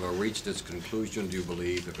have reached its conclusion, do you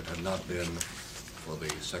believe, if it had not been for the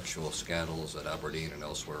sexual scandals at Aberdeen and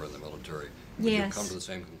elsewhere in the military? Would you come to the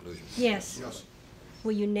same conclusion? Yes. Yes.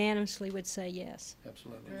 We unanimously would say yes.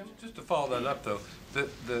 Absolutely. Just to follow that up, though,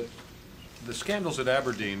 the scandals at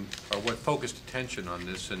Aberdeen are what focused attention on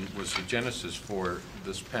this and was the genesis for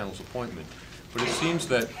this panel's appointment. But it seems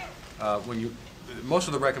that most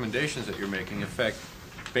of the recommendations that you're making affect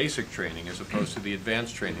basic training as opposed to the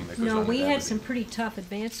advanced training that goes on at we Aberdeen. had some pretty tough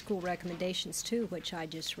advanced school recommendations too, which I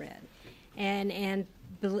just read, and a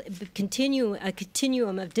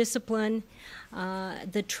continuum of discipline,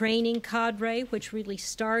 the training cadre, which really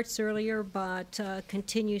starts earlier but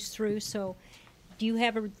continues through. So, do you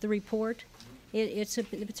have the report? It's a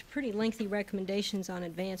pretty lengthy recommendations on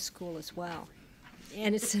advanced school as well,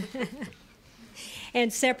 and it's.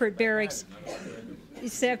 And separate barracks,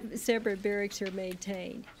 separate barracks are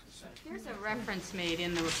maintained. There's a reference made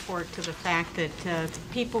in the report to the fact that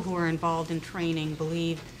people who are involved in training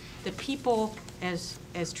believe that people as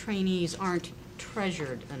trainees aren't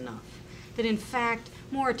treasured enough. That in fact,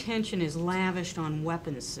 more attention is lavished on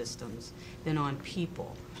weapons systems than on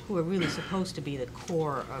people who are really supposed to be the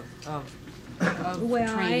core of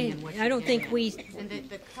well, training and what I don't think we... And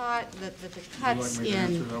the cuts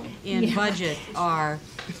in budget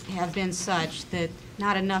have been such that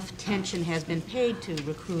not enough attention has been paid to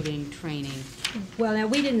recruiting, training. Well, now,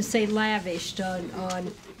 we didn't say lavished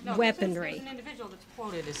on No, weaponry. There's an individual that's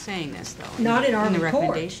quoted as saying this, though. Not in our the report.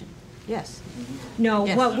 recommendation. Yes. No,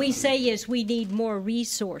 Yes. what we say is we need more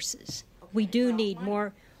resources. We do need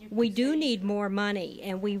more. We do need more money,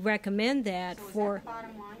 and we recommend that for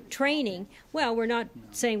training. Well, we're not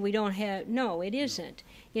saying we don't have. No, it isn't.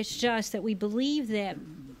 It's just that we believe that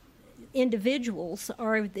individuals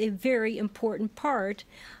are a very important part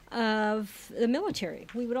of the military.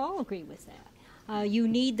 We would all agree with that. You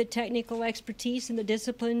need the technical expertise and the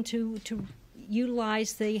discipline to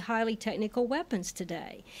utilize the highly technical weapons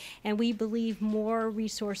today. And we believe more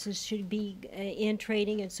resources should be in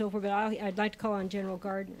training and so forth. But I'd like to call on General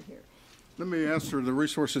Gardner here. Let me answer the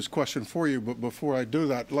resources question for you, but before I do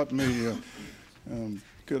that, let me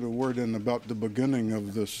get a word in about the beginning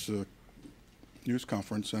of this news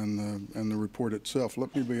conference and the report itself.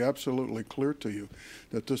 Let me be absolutely clear to you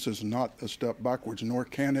that this is not a step backwards, nor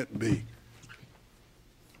can it be.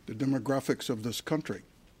 The demographics of this country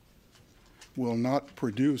will not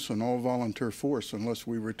produce an all-volunteer force unless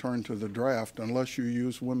we return to the draft, unless you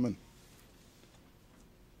use women.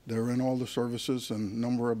 They're in all the services and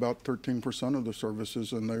number about 13% of the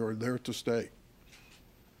services, and they are there to stay.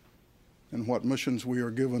 And what missions we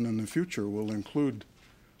are given in the future will include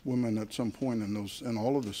women at some point in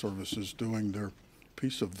all of the services doing their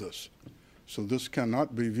piece of this. So this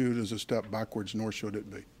cannot be viewed as a step backwards, nor should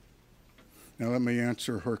it be. Now let me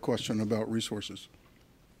answer her question about resources.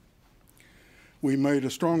 We made a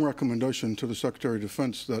strong recommendation to the Secretary of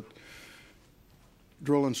Defense that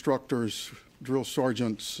drill instructors, drill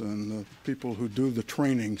sergeants, and the people who do the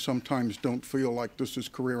training sometimes don't feel like this is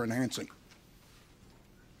career enhancing.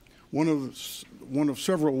 One of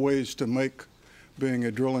several ways to make being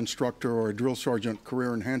a drill instructor or a drill sergeant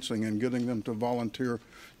career enhancing and getting them to volunteer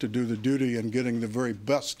to do the duty and getting the very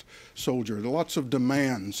best soldier. There are lots of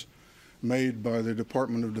demands made by the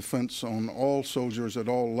Department of Defense on all soldiers at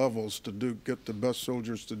all levels to get the best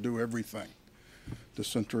soldiers to do everything. The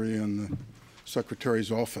sentry and the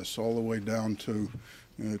Secretary's office, all the way down to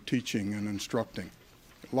teaching and instructing.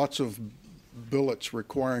 Lots of billets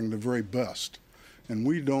requiring the very best. And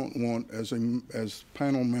we don't want, as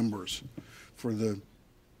panel members, for the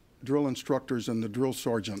drill instructors and the drill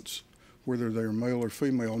sergeants, whether they're male or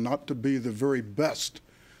female, not to be the very best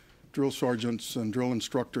drill sergeants and drill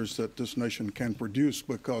instructors that this nation can produce,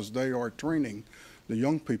 because they are training the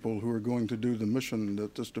young people who are going to do the mission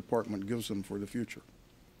that this department gives them for the future.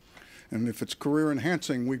 And if it's career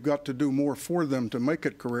enhancing, we've got to do more for them to make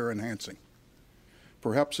it career enhancing.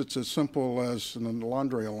 Perhaps it's as simple as a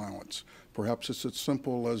laundry allowance. Perhaps it's as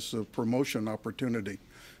simple as a promotion opportunity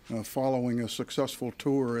following a successful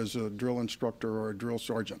tour as a drill instructor or a drill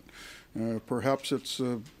sergeant. Perhaps it's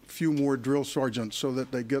a few more drill sergeants so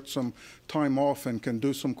that they get some time off and can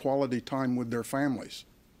do some quality time with their families.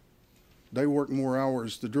 They work more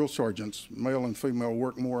hours, the drill sergeants, male and female,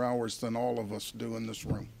 work more hours than all of us do in this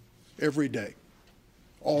room. Every day,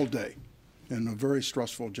 all day, in a very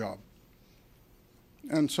stressful job.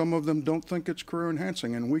 And some of them don't think it's career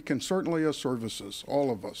enhancing, and we can certainly, as services, all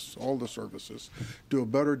of us, all the services, do a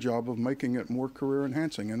better job of making it more career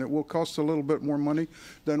enhancing. And it will cost a little bit more money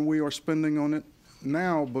than we are spending on it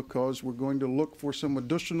now, because we're going to look for some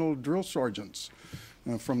additional drill sergeants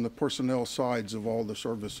from the personnel sides of all the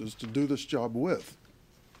services to do this job with.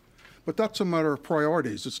 But that's a matter of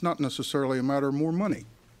priorities. It's not necessarily a matter of more money.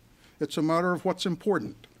 It's a matter of what's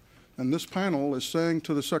important. And this panel is saying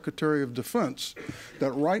to the Secretary of Defense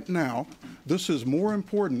that right now, this is more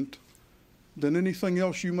important than anything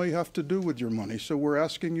else you may have to do with your money. So we're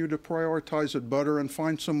asking you to prioritize it better and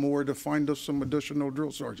find some more, to find us some additional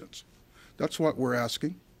drill sergeants. That's what we're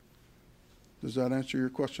asking. Does that answer your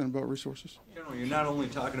question about resources? General, you're not only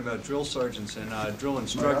talking about drill sergeants and drill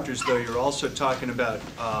instructors, though, you're also talking about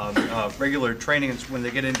regular training when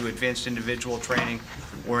they get into advanced individual training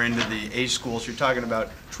or into the A schools. You're talking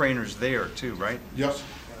about trainers there, too, right? Yes.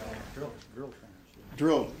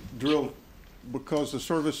 Drill, because the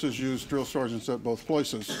services use drill sergeants at both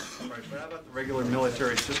places. Right, but how about the regular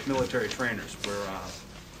military, just military trainers, where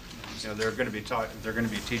You know, they're going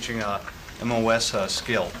to be teaching a MOS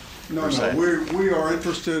skill. No, we are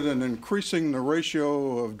interested in increasing the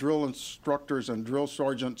ratio of drill instructors and drill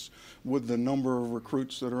sergeants with the number of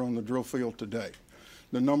recruits that are on the drill field today.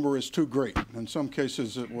 The number is too great. In some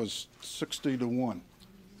cases, it was 60 to 1.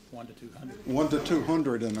 1 to 200. 1 to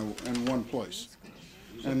 200 in one place.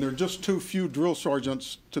 And there are just too few drill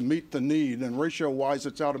sergeants to meet the need, and ratio-wise,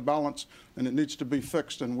 it's out of balance, and it needs to be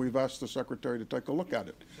fixed, and we've asked the Secretary to take a look at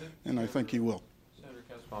it, and I think he will. Senator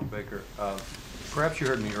Kassebaum-Baker, perhaps you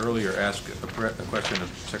heard me earlier ask a question of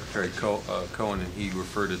Secretary Cohen, and he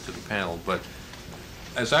referred it to the panel, but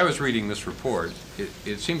as I was reading this report,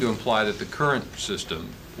 it seemed to imply that the current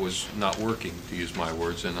system was not working, to use my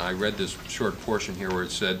words, and I read this short portion here where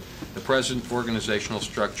it said, the present organizational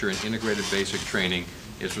structure and integrated basic training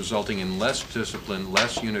is resulting in less discipline,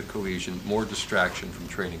 less unit cohesion, more distraction from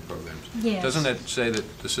training programs. Yes. Doesn't that say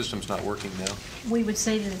that the system's not working now? We would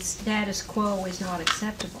say that the status quo is not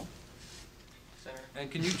acceptable.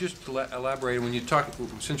 And can you just elaborate, when you talk,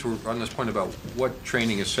 since we're on this point about what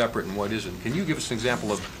training is separate and what isn't, can you give us an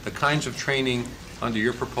example of the kinds of training under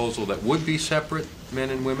your proposal that would be separate,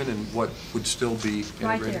 men and women, and what would still be integrated?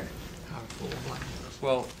 Right there.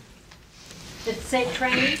 Well, The same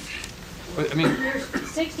training? I mean, There's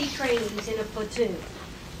 60 trainees in a platoon.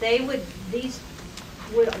 The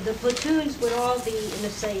platoons would all be in the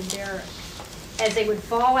same barrack. As they would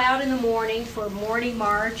fall out in the morning for morning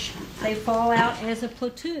march, they fall out as a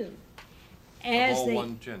platoon. As all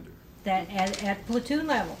one gender. At platoon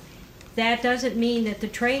level. That doesn't mean that the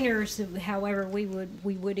trainers, however, we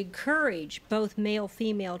would encourage both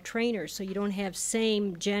male-female trainers, so you don't have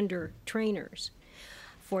same gender trainers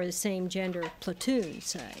for the same gender platoon,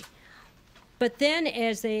 say. But then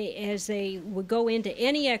as they would go into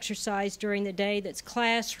any exercise during the day that's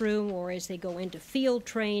classroom, or as they go into field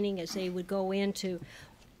training, as they would go into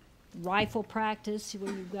rifle practice,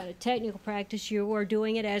 where you've got a technical practice, you are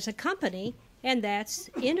doing it as a company, and that's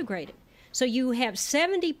integrated. So you have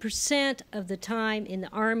 70% of the time in the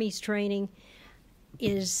Army's training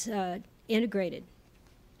is integrated,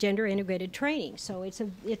 gender integrated training. So it's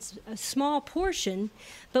a small portion,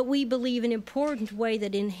 but we believe an important way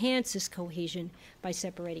that enhances cohesion by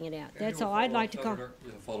separating it out. That's all I'd like to call.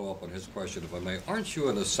 Follow up on his question, if I may. Aren't you,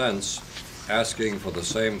 in a sense, asking for the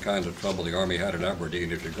same kind of trouble the Army had in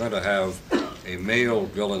Aberdeen if you're going to have a male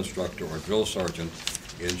drill instructor or drill sergeant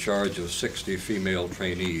in charge of 60 female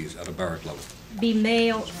trainees at a barrack level? Be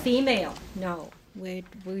male, female, no. We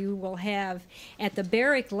will have, at the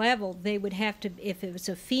barrack level, they would have to, if it was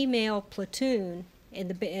a female platoon,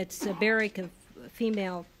 and it's a barrack of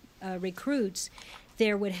female recruits,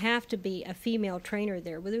 there would have to be a female trainer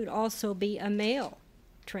there. But there would also be a male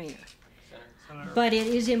trainer. But it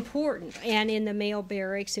is important, and in the male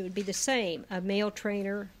barracks it would be the same, a male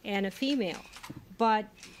trainer and a female. But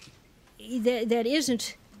that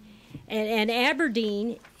isn't, and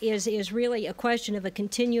Aberdeen is really a question of a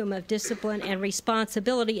continuum of discipline and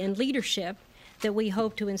responsibility and leadership that we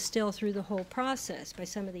hope to instill through the whole process by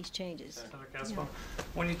some of these changes. Yeah.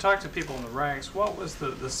 When you talk to people in the ranks, what was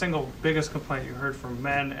the single biggest complaint you heard from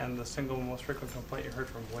men and the single most frequent complaint you heard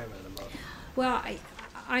from women about it? Well,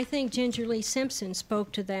 I think Ginger Lee Simpson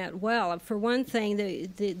spoke to that well. For one thing,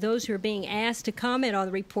 those who are being asked to comment on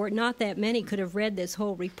the report, not that many could have read this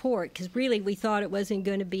whole report, because really we thought it wasn't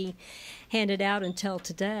going to be handed out until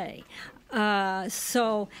today. Those,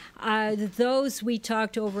 we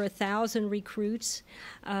talked to over 1,000 recruits,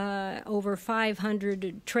 over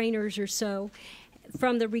 500 trainers or so.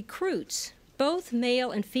 From the recruits, both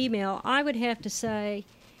male and female, I would have to say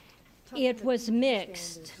it was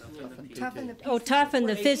mixed. Toughen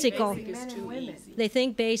the physical. They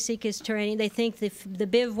think basic is training. They think the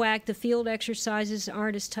bivouac, the field exercises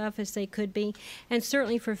aren't as tough as they could be. And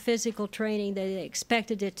certainly for physical training, they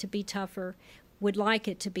expected it to be tougher, would like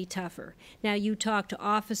it to be tougher. Now you talk to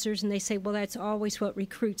officers and they say, well, that's always what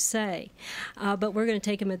recruits say. But we're going to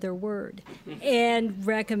take them at their word and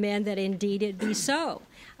recommend that indeed it be so.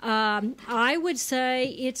 I would say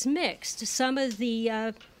it's mixed. Some of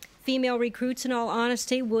the female recruits, in all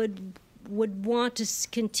honesty, would want to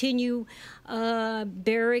continue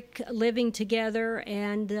barrack living together,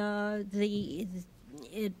 and they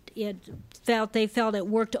felt it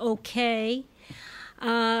worked okay.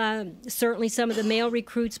 Certainly some of the male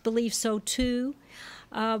recruits believe so too,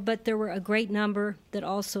 but there were a great number that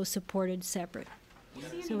also supported separate. Do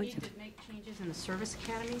you see any need to make changes in the service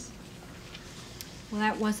academies? Well,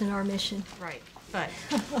 that wasn't our mission. Right. But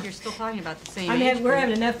you're still talking about the same We're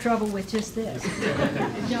having enough trouble with just this.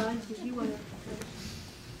 John, did you want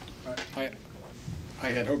to? I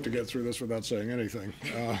had hoped to get through this without saying anything.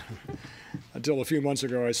 until a few months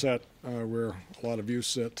ago I sat where a lot of you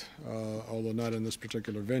sit, although not in this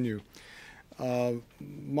particular venue.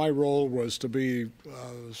 My role was to be,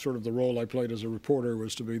 sort of the role I played as a reporter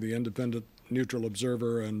was to be the independent, neutral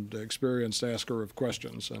observer and experienced asker of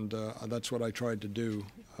questions, and that's what I tried to do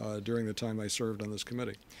during the time I served on this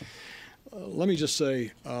committee. Let me just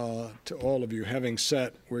say to all of you, having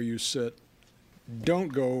sat where you sit, don't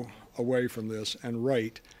go away from this and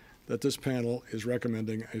write that this panel is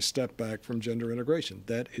recommending a step back from gender integration.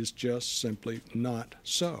 That is just simply not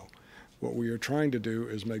so. What we are trying to do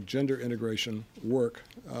is make gender integration work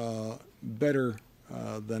better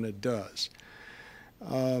than it does.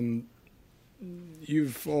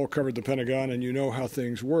 You've all covered the Pentagon, and you know how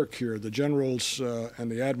things work here. The generals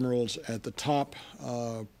and the admirals at the top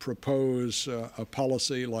propose a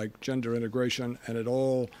policy like gender integration, and it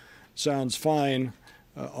all sounds fine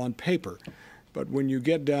on paper. But when you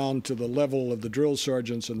get down to the level of the drill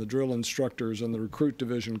sergeants and the drill instructors and the recruit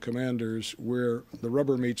division commanders, where the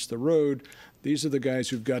rubber meets the road, these are the guys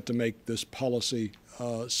who've got to make this policy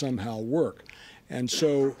somehow work. And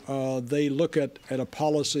so they look at a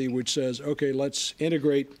policy which says, okay, let's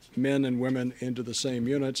integrate men and women into the same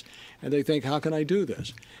units, and they think, how can I do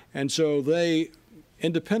this? And so they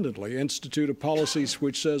independently institute a policy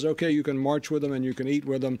which says, okay, you can march with them and you can eat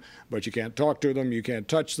with them, but you can't talk to them, you can't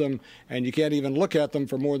touch them, and you can't even look at them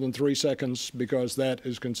for more than 3 seconds because that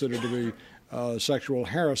is considered to be sexual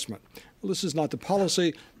harassment. Well, this is not the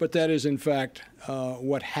policy, but that is in fact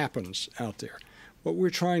what happens out there. What we're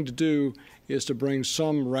trying to do is to bring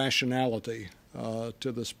some rationality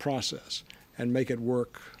to this process and make it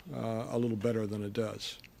work a little better than it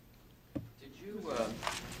does. Did you,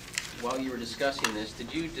 while you were discussing this,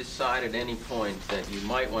 did you decide at any point that you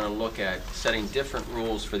might want to look at setting different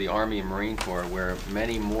rules for the Army and Marine Corps, where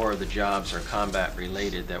many more of the jobs are combat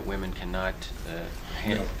related that women cannot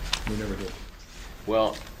handle? No, we never did.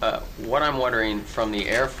 Well, what I'm wondering from the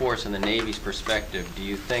Air Force and the Navy's perspective, do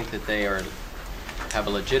you think that they have a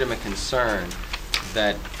legitimate concern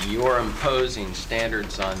that you're imposing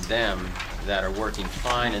standards on them that are working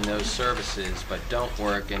fine in those services but don't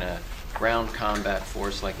work in a ground combat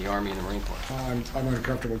force like the Army and the Marine Corps? I'm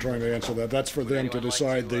uncomfortable trying to answer that. That's for them to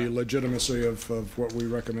decide the legitimacy of what we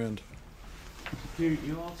recommend. You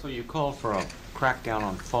called for a crackdown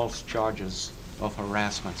on false charges of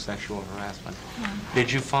harassment, sexual harassment.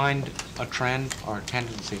 Did you find a trend or a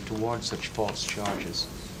tendency towards such false charges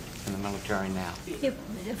in the military now?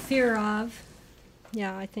 Fear of.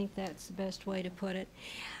 Yeah, I think that's the best way to put it.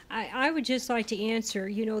 I would just like to answer,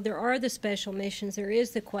 you know, there are the special missions, there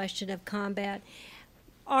is the question of combat.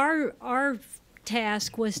 Our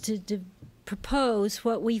task was to propose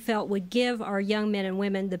what we felt would give our young men and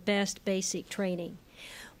women the best basic training.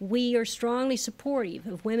 We are strongly supportive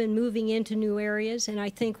of women moving into new areas, and I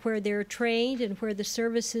think where they're trained and where the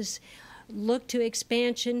services look to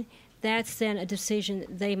expansion, that's then a decision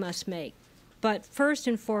that they must make. But first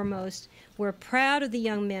and foremost, we're proud of the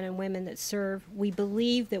young men and women that serve. We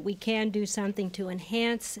believe that we can do something to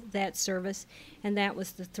enhance that service, and that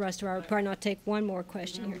was the thrust of our report. And I'll take one more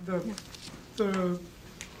question here. The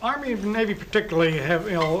Army and Navy particularly have,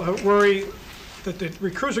 worry that the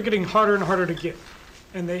recruits are getting harder and harder to get.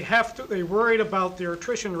 And they're worried about their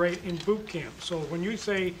attrition rate in boot camp. So when you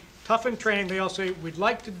say tough in training, they all say, we'd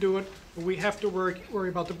like to do it, but we have to worry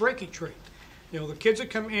about the breakage rate. You know, the kids that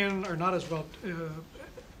come in are not as well,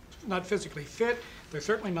 not physically fit, they're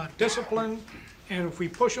certainly not disciplined, and if we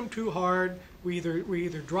push them too hard, we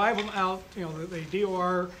either drive them out, you know, they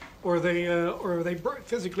DOR, or they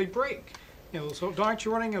physically break. You know, so aren't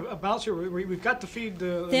you running a balance here? We've got to feed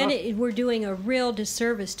the... Then we're doing a real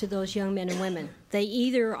disservice to those young men and women. They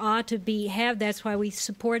either ought to that's why we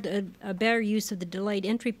support a better use of the delayed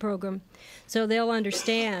entry program, so they'll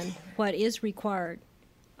understand what is required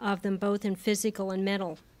of them both in physical and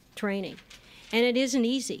mental training. And it isn't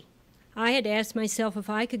easy. I had asked myself if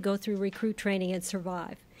I could go through recruit training and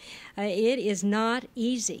survive. It is not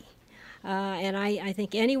easy. And I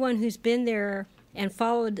think anyone who's been there and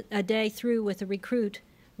followed a day through with a recruit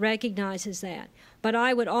recognizes that. But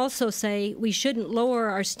I would also say we shouldn't lower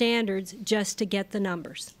our standards just to get the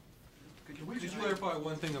numbers. Could you clarify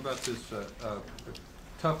one thing about this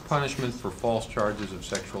tough punishment for false charges of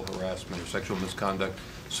sexual harassment or sexual misconduct?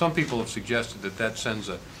 Some people have suggested that sends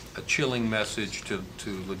a chilling message to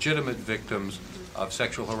legitimate victims of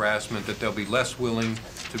sexual harassment, that they'll be less willing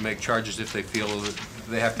to make charges if they feel that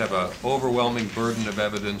they have to have an overwhelming burden of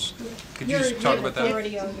evidence. Could you just talk about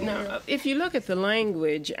that? No, if you look at the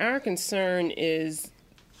language, our concern is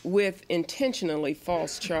with intentionally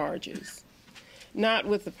false charges. not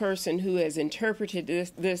with the person who has interpreted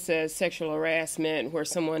this as sexual harassment where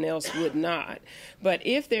someone else would not. But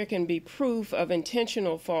if there can be proof of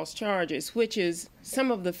intentional false charges, which is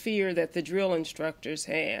some of the fear that the drill instructors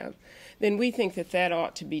have, then we think that that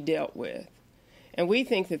ought to be dealt with. And we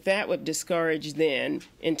think that that would discourage then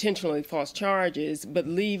intentionally false charges, but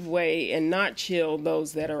leave way and not chill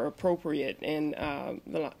those that are appropriate and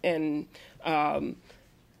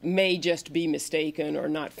may just be mistaken or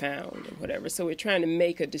not found or whatever. So we're trying to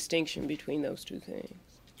make a distinction between those two things.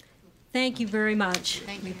 Thank you very much.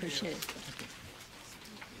 We appreciate it.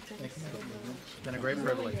 Thank you. It's been a great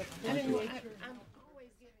privilege. Thank you.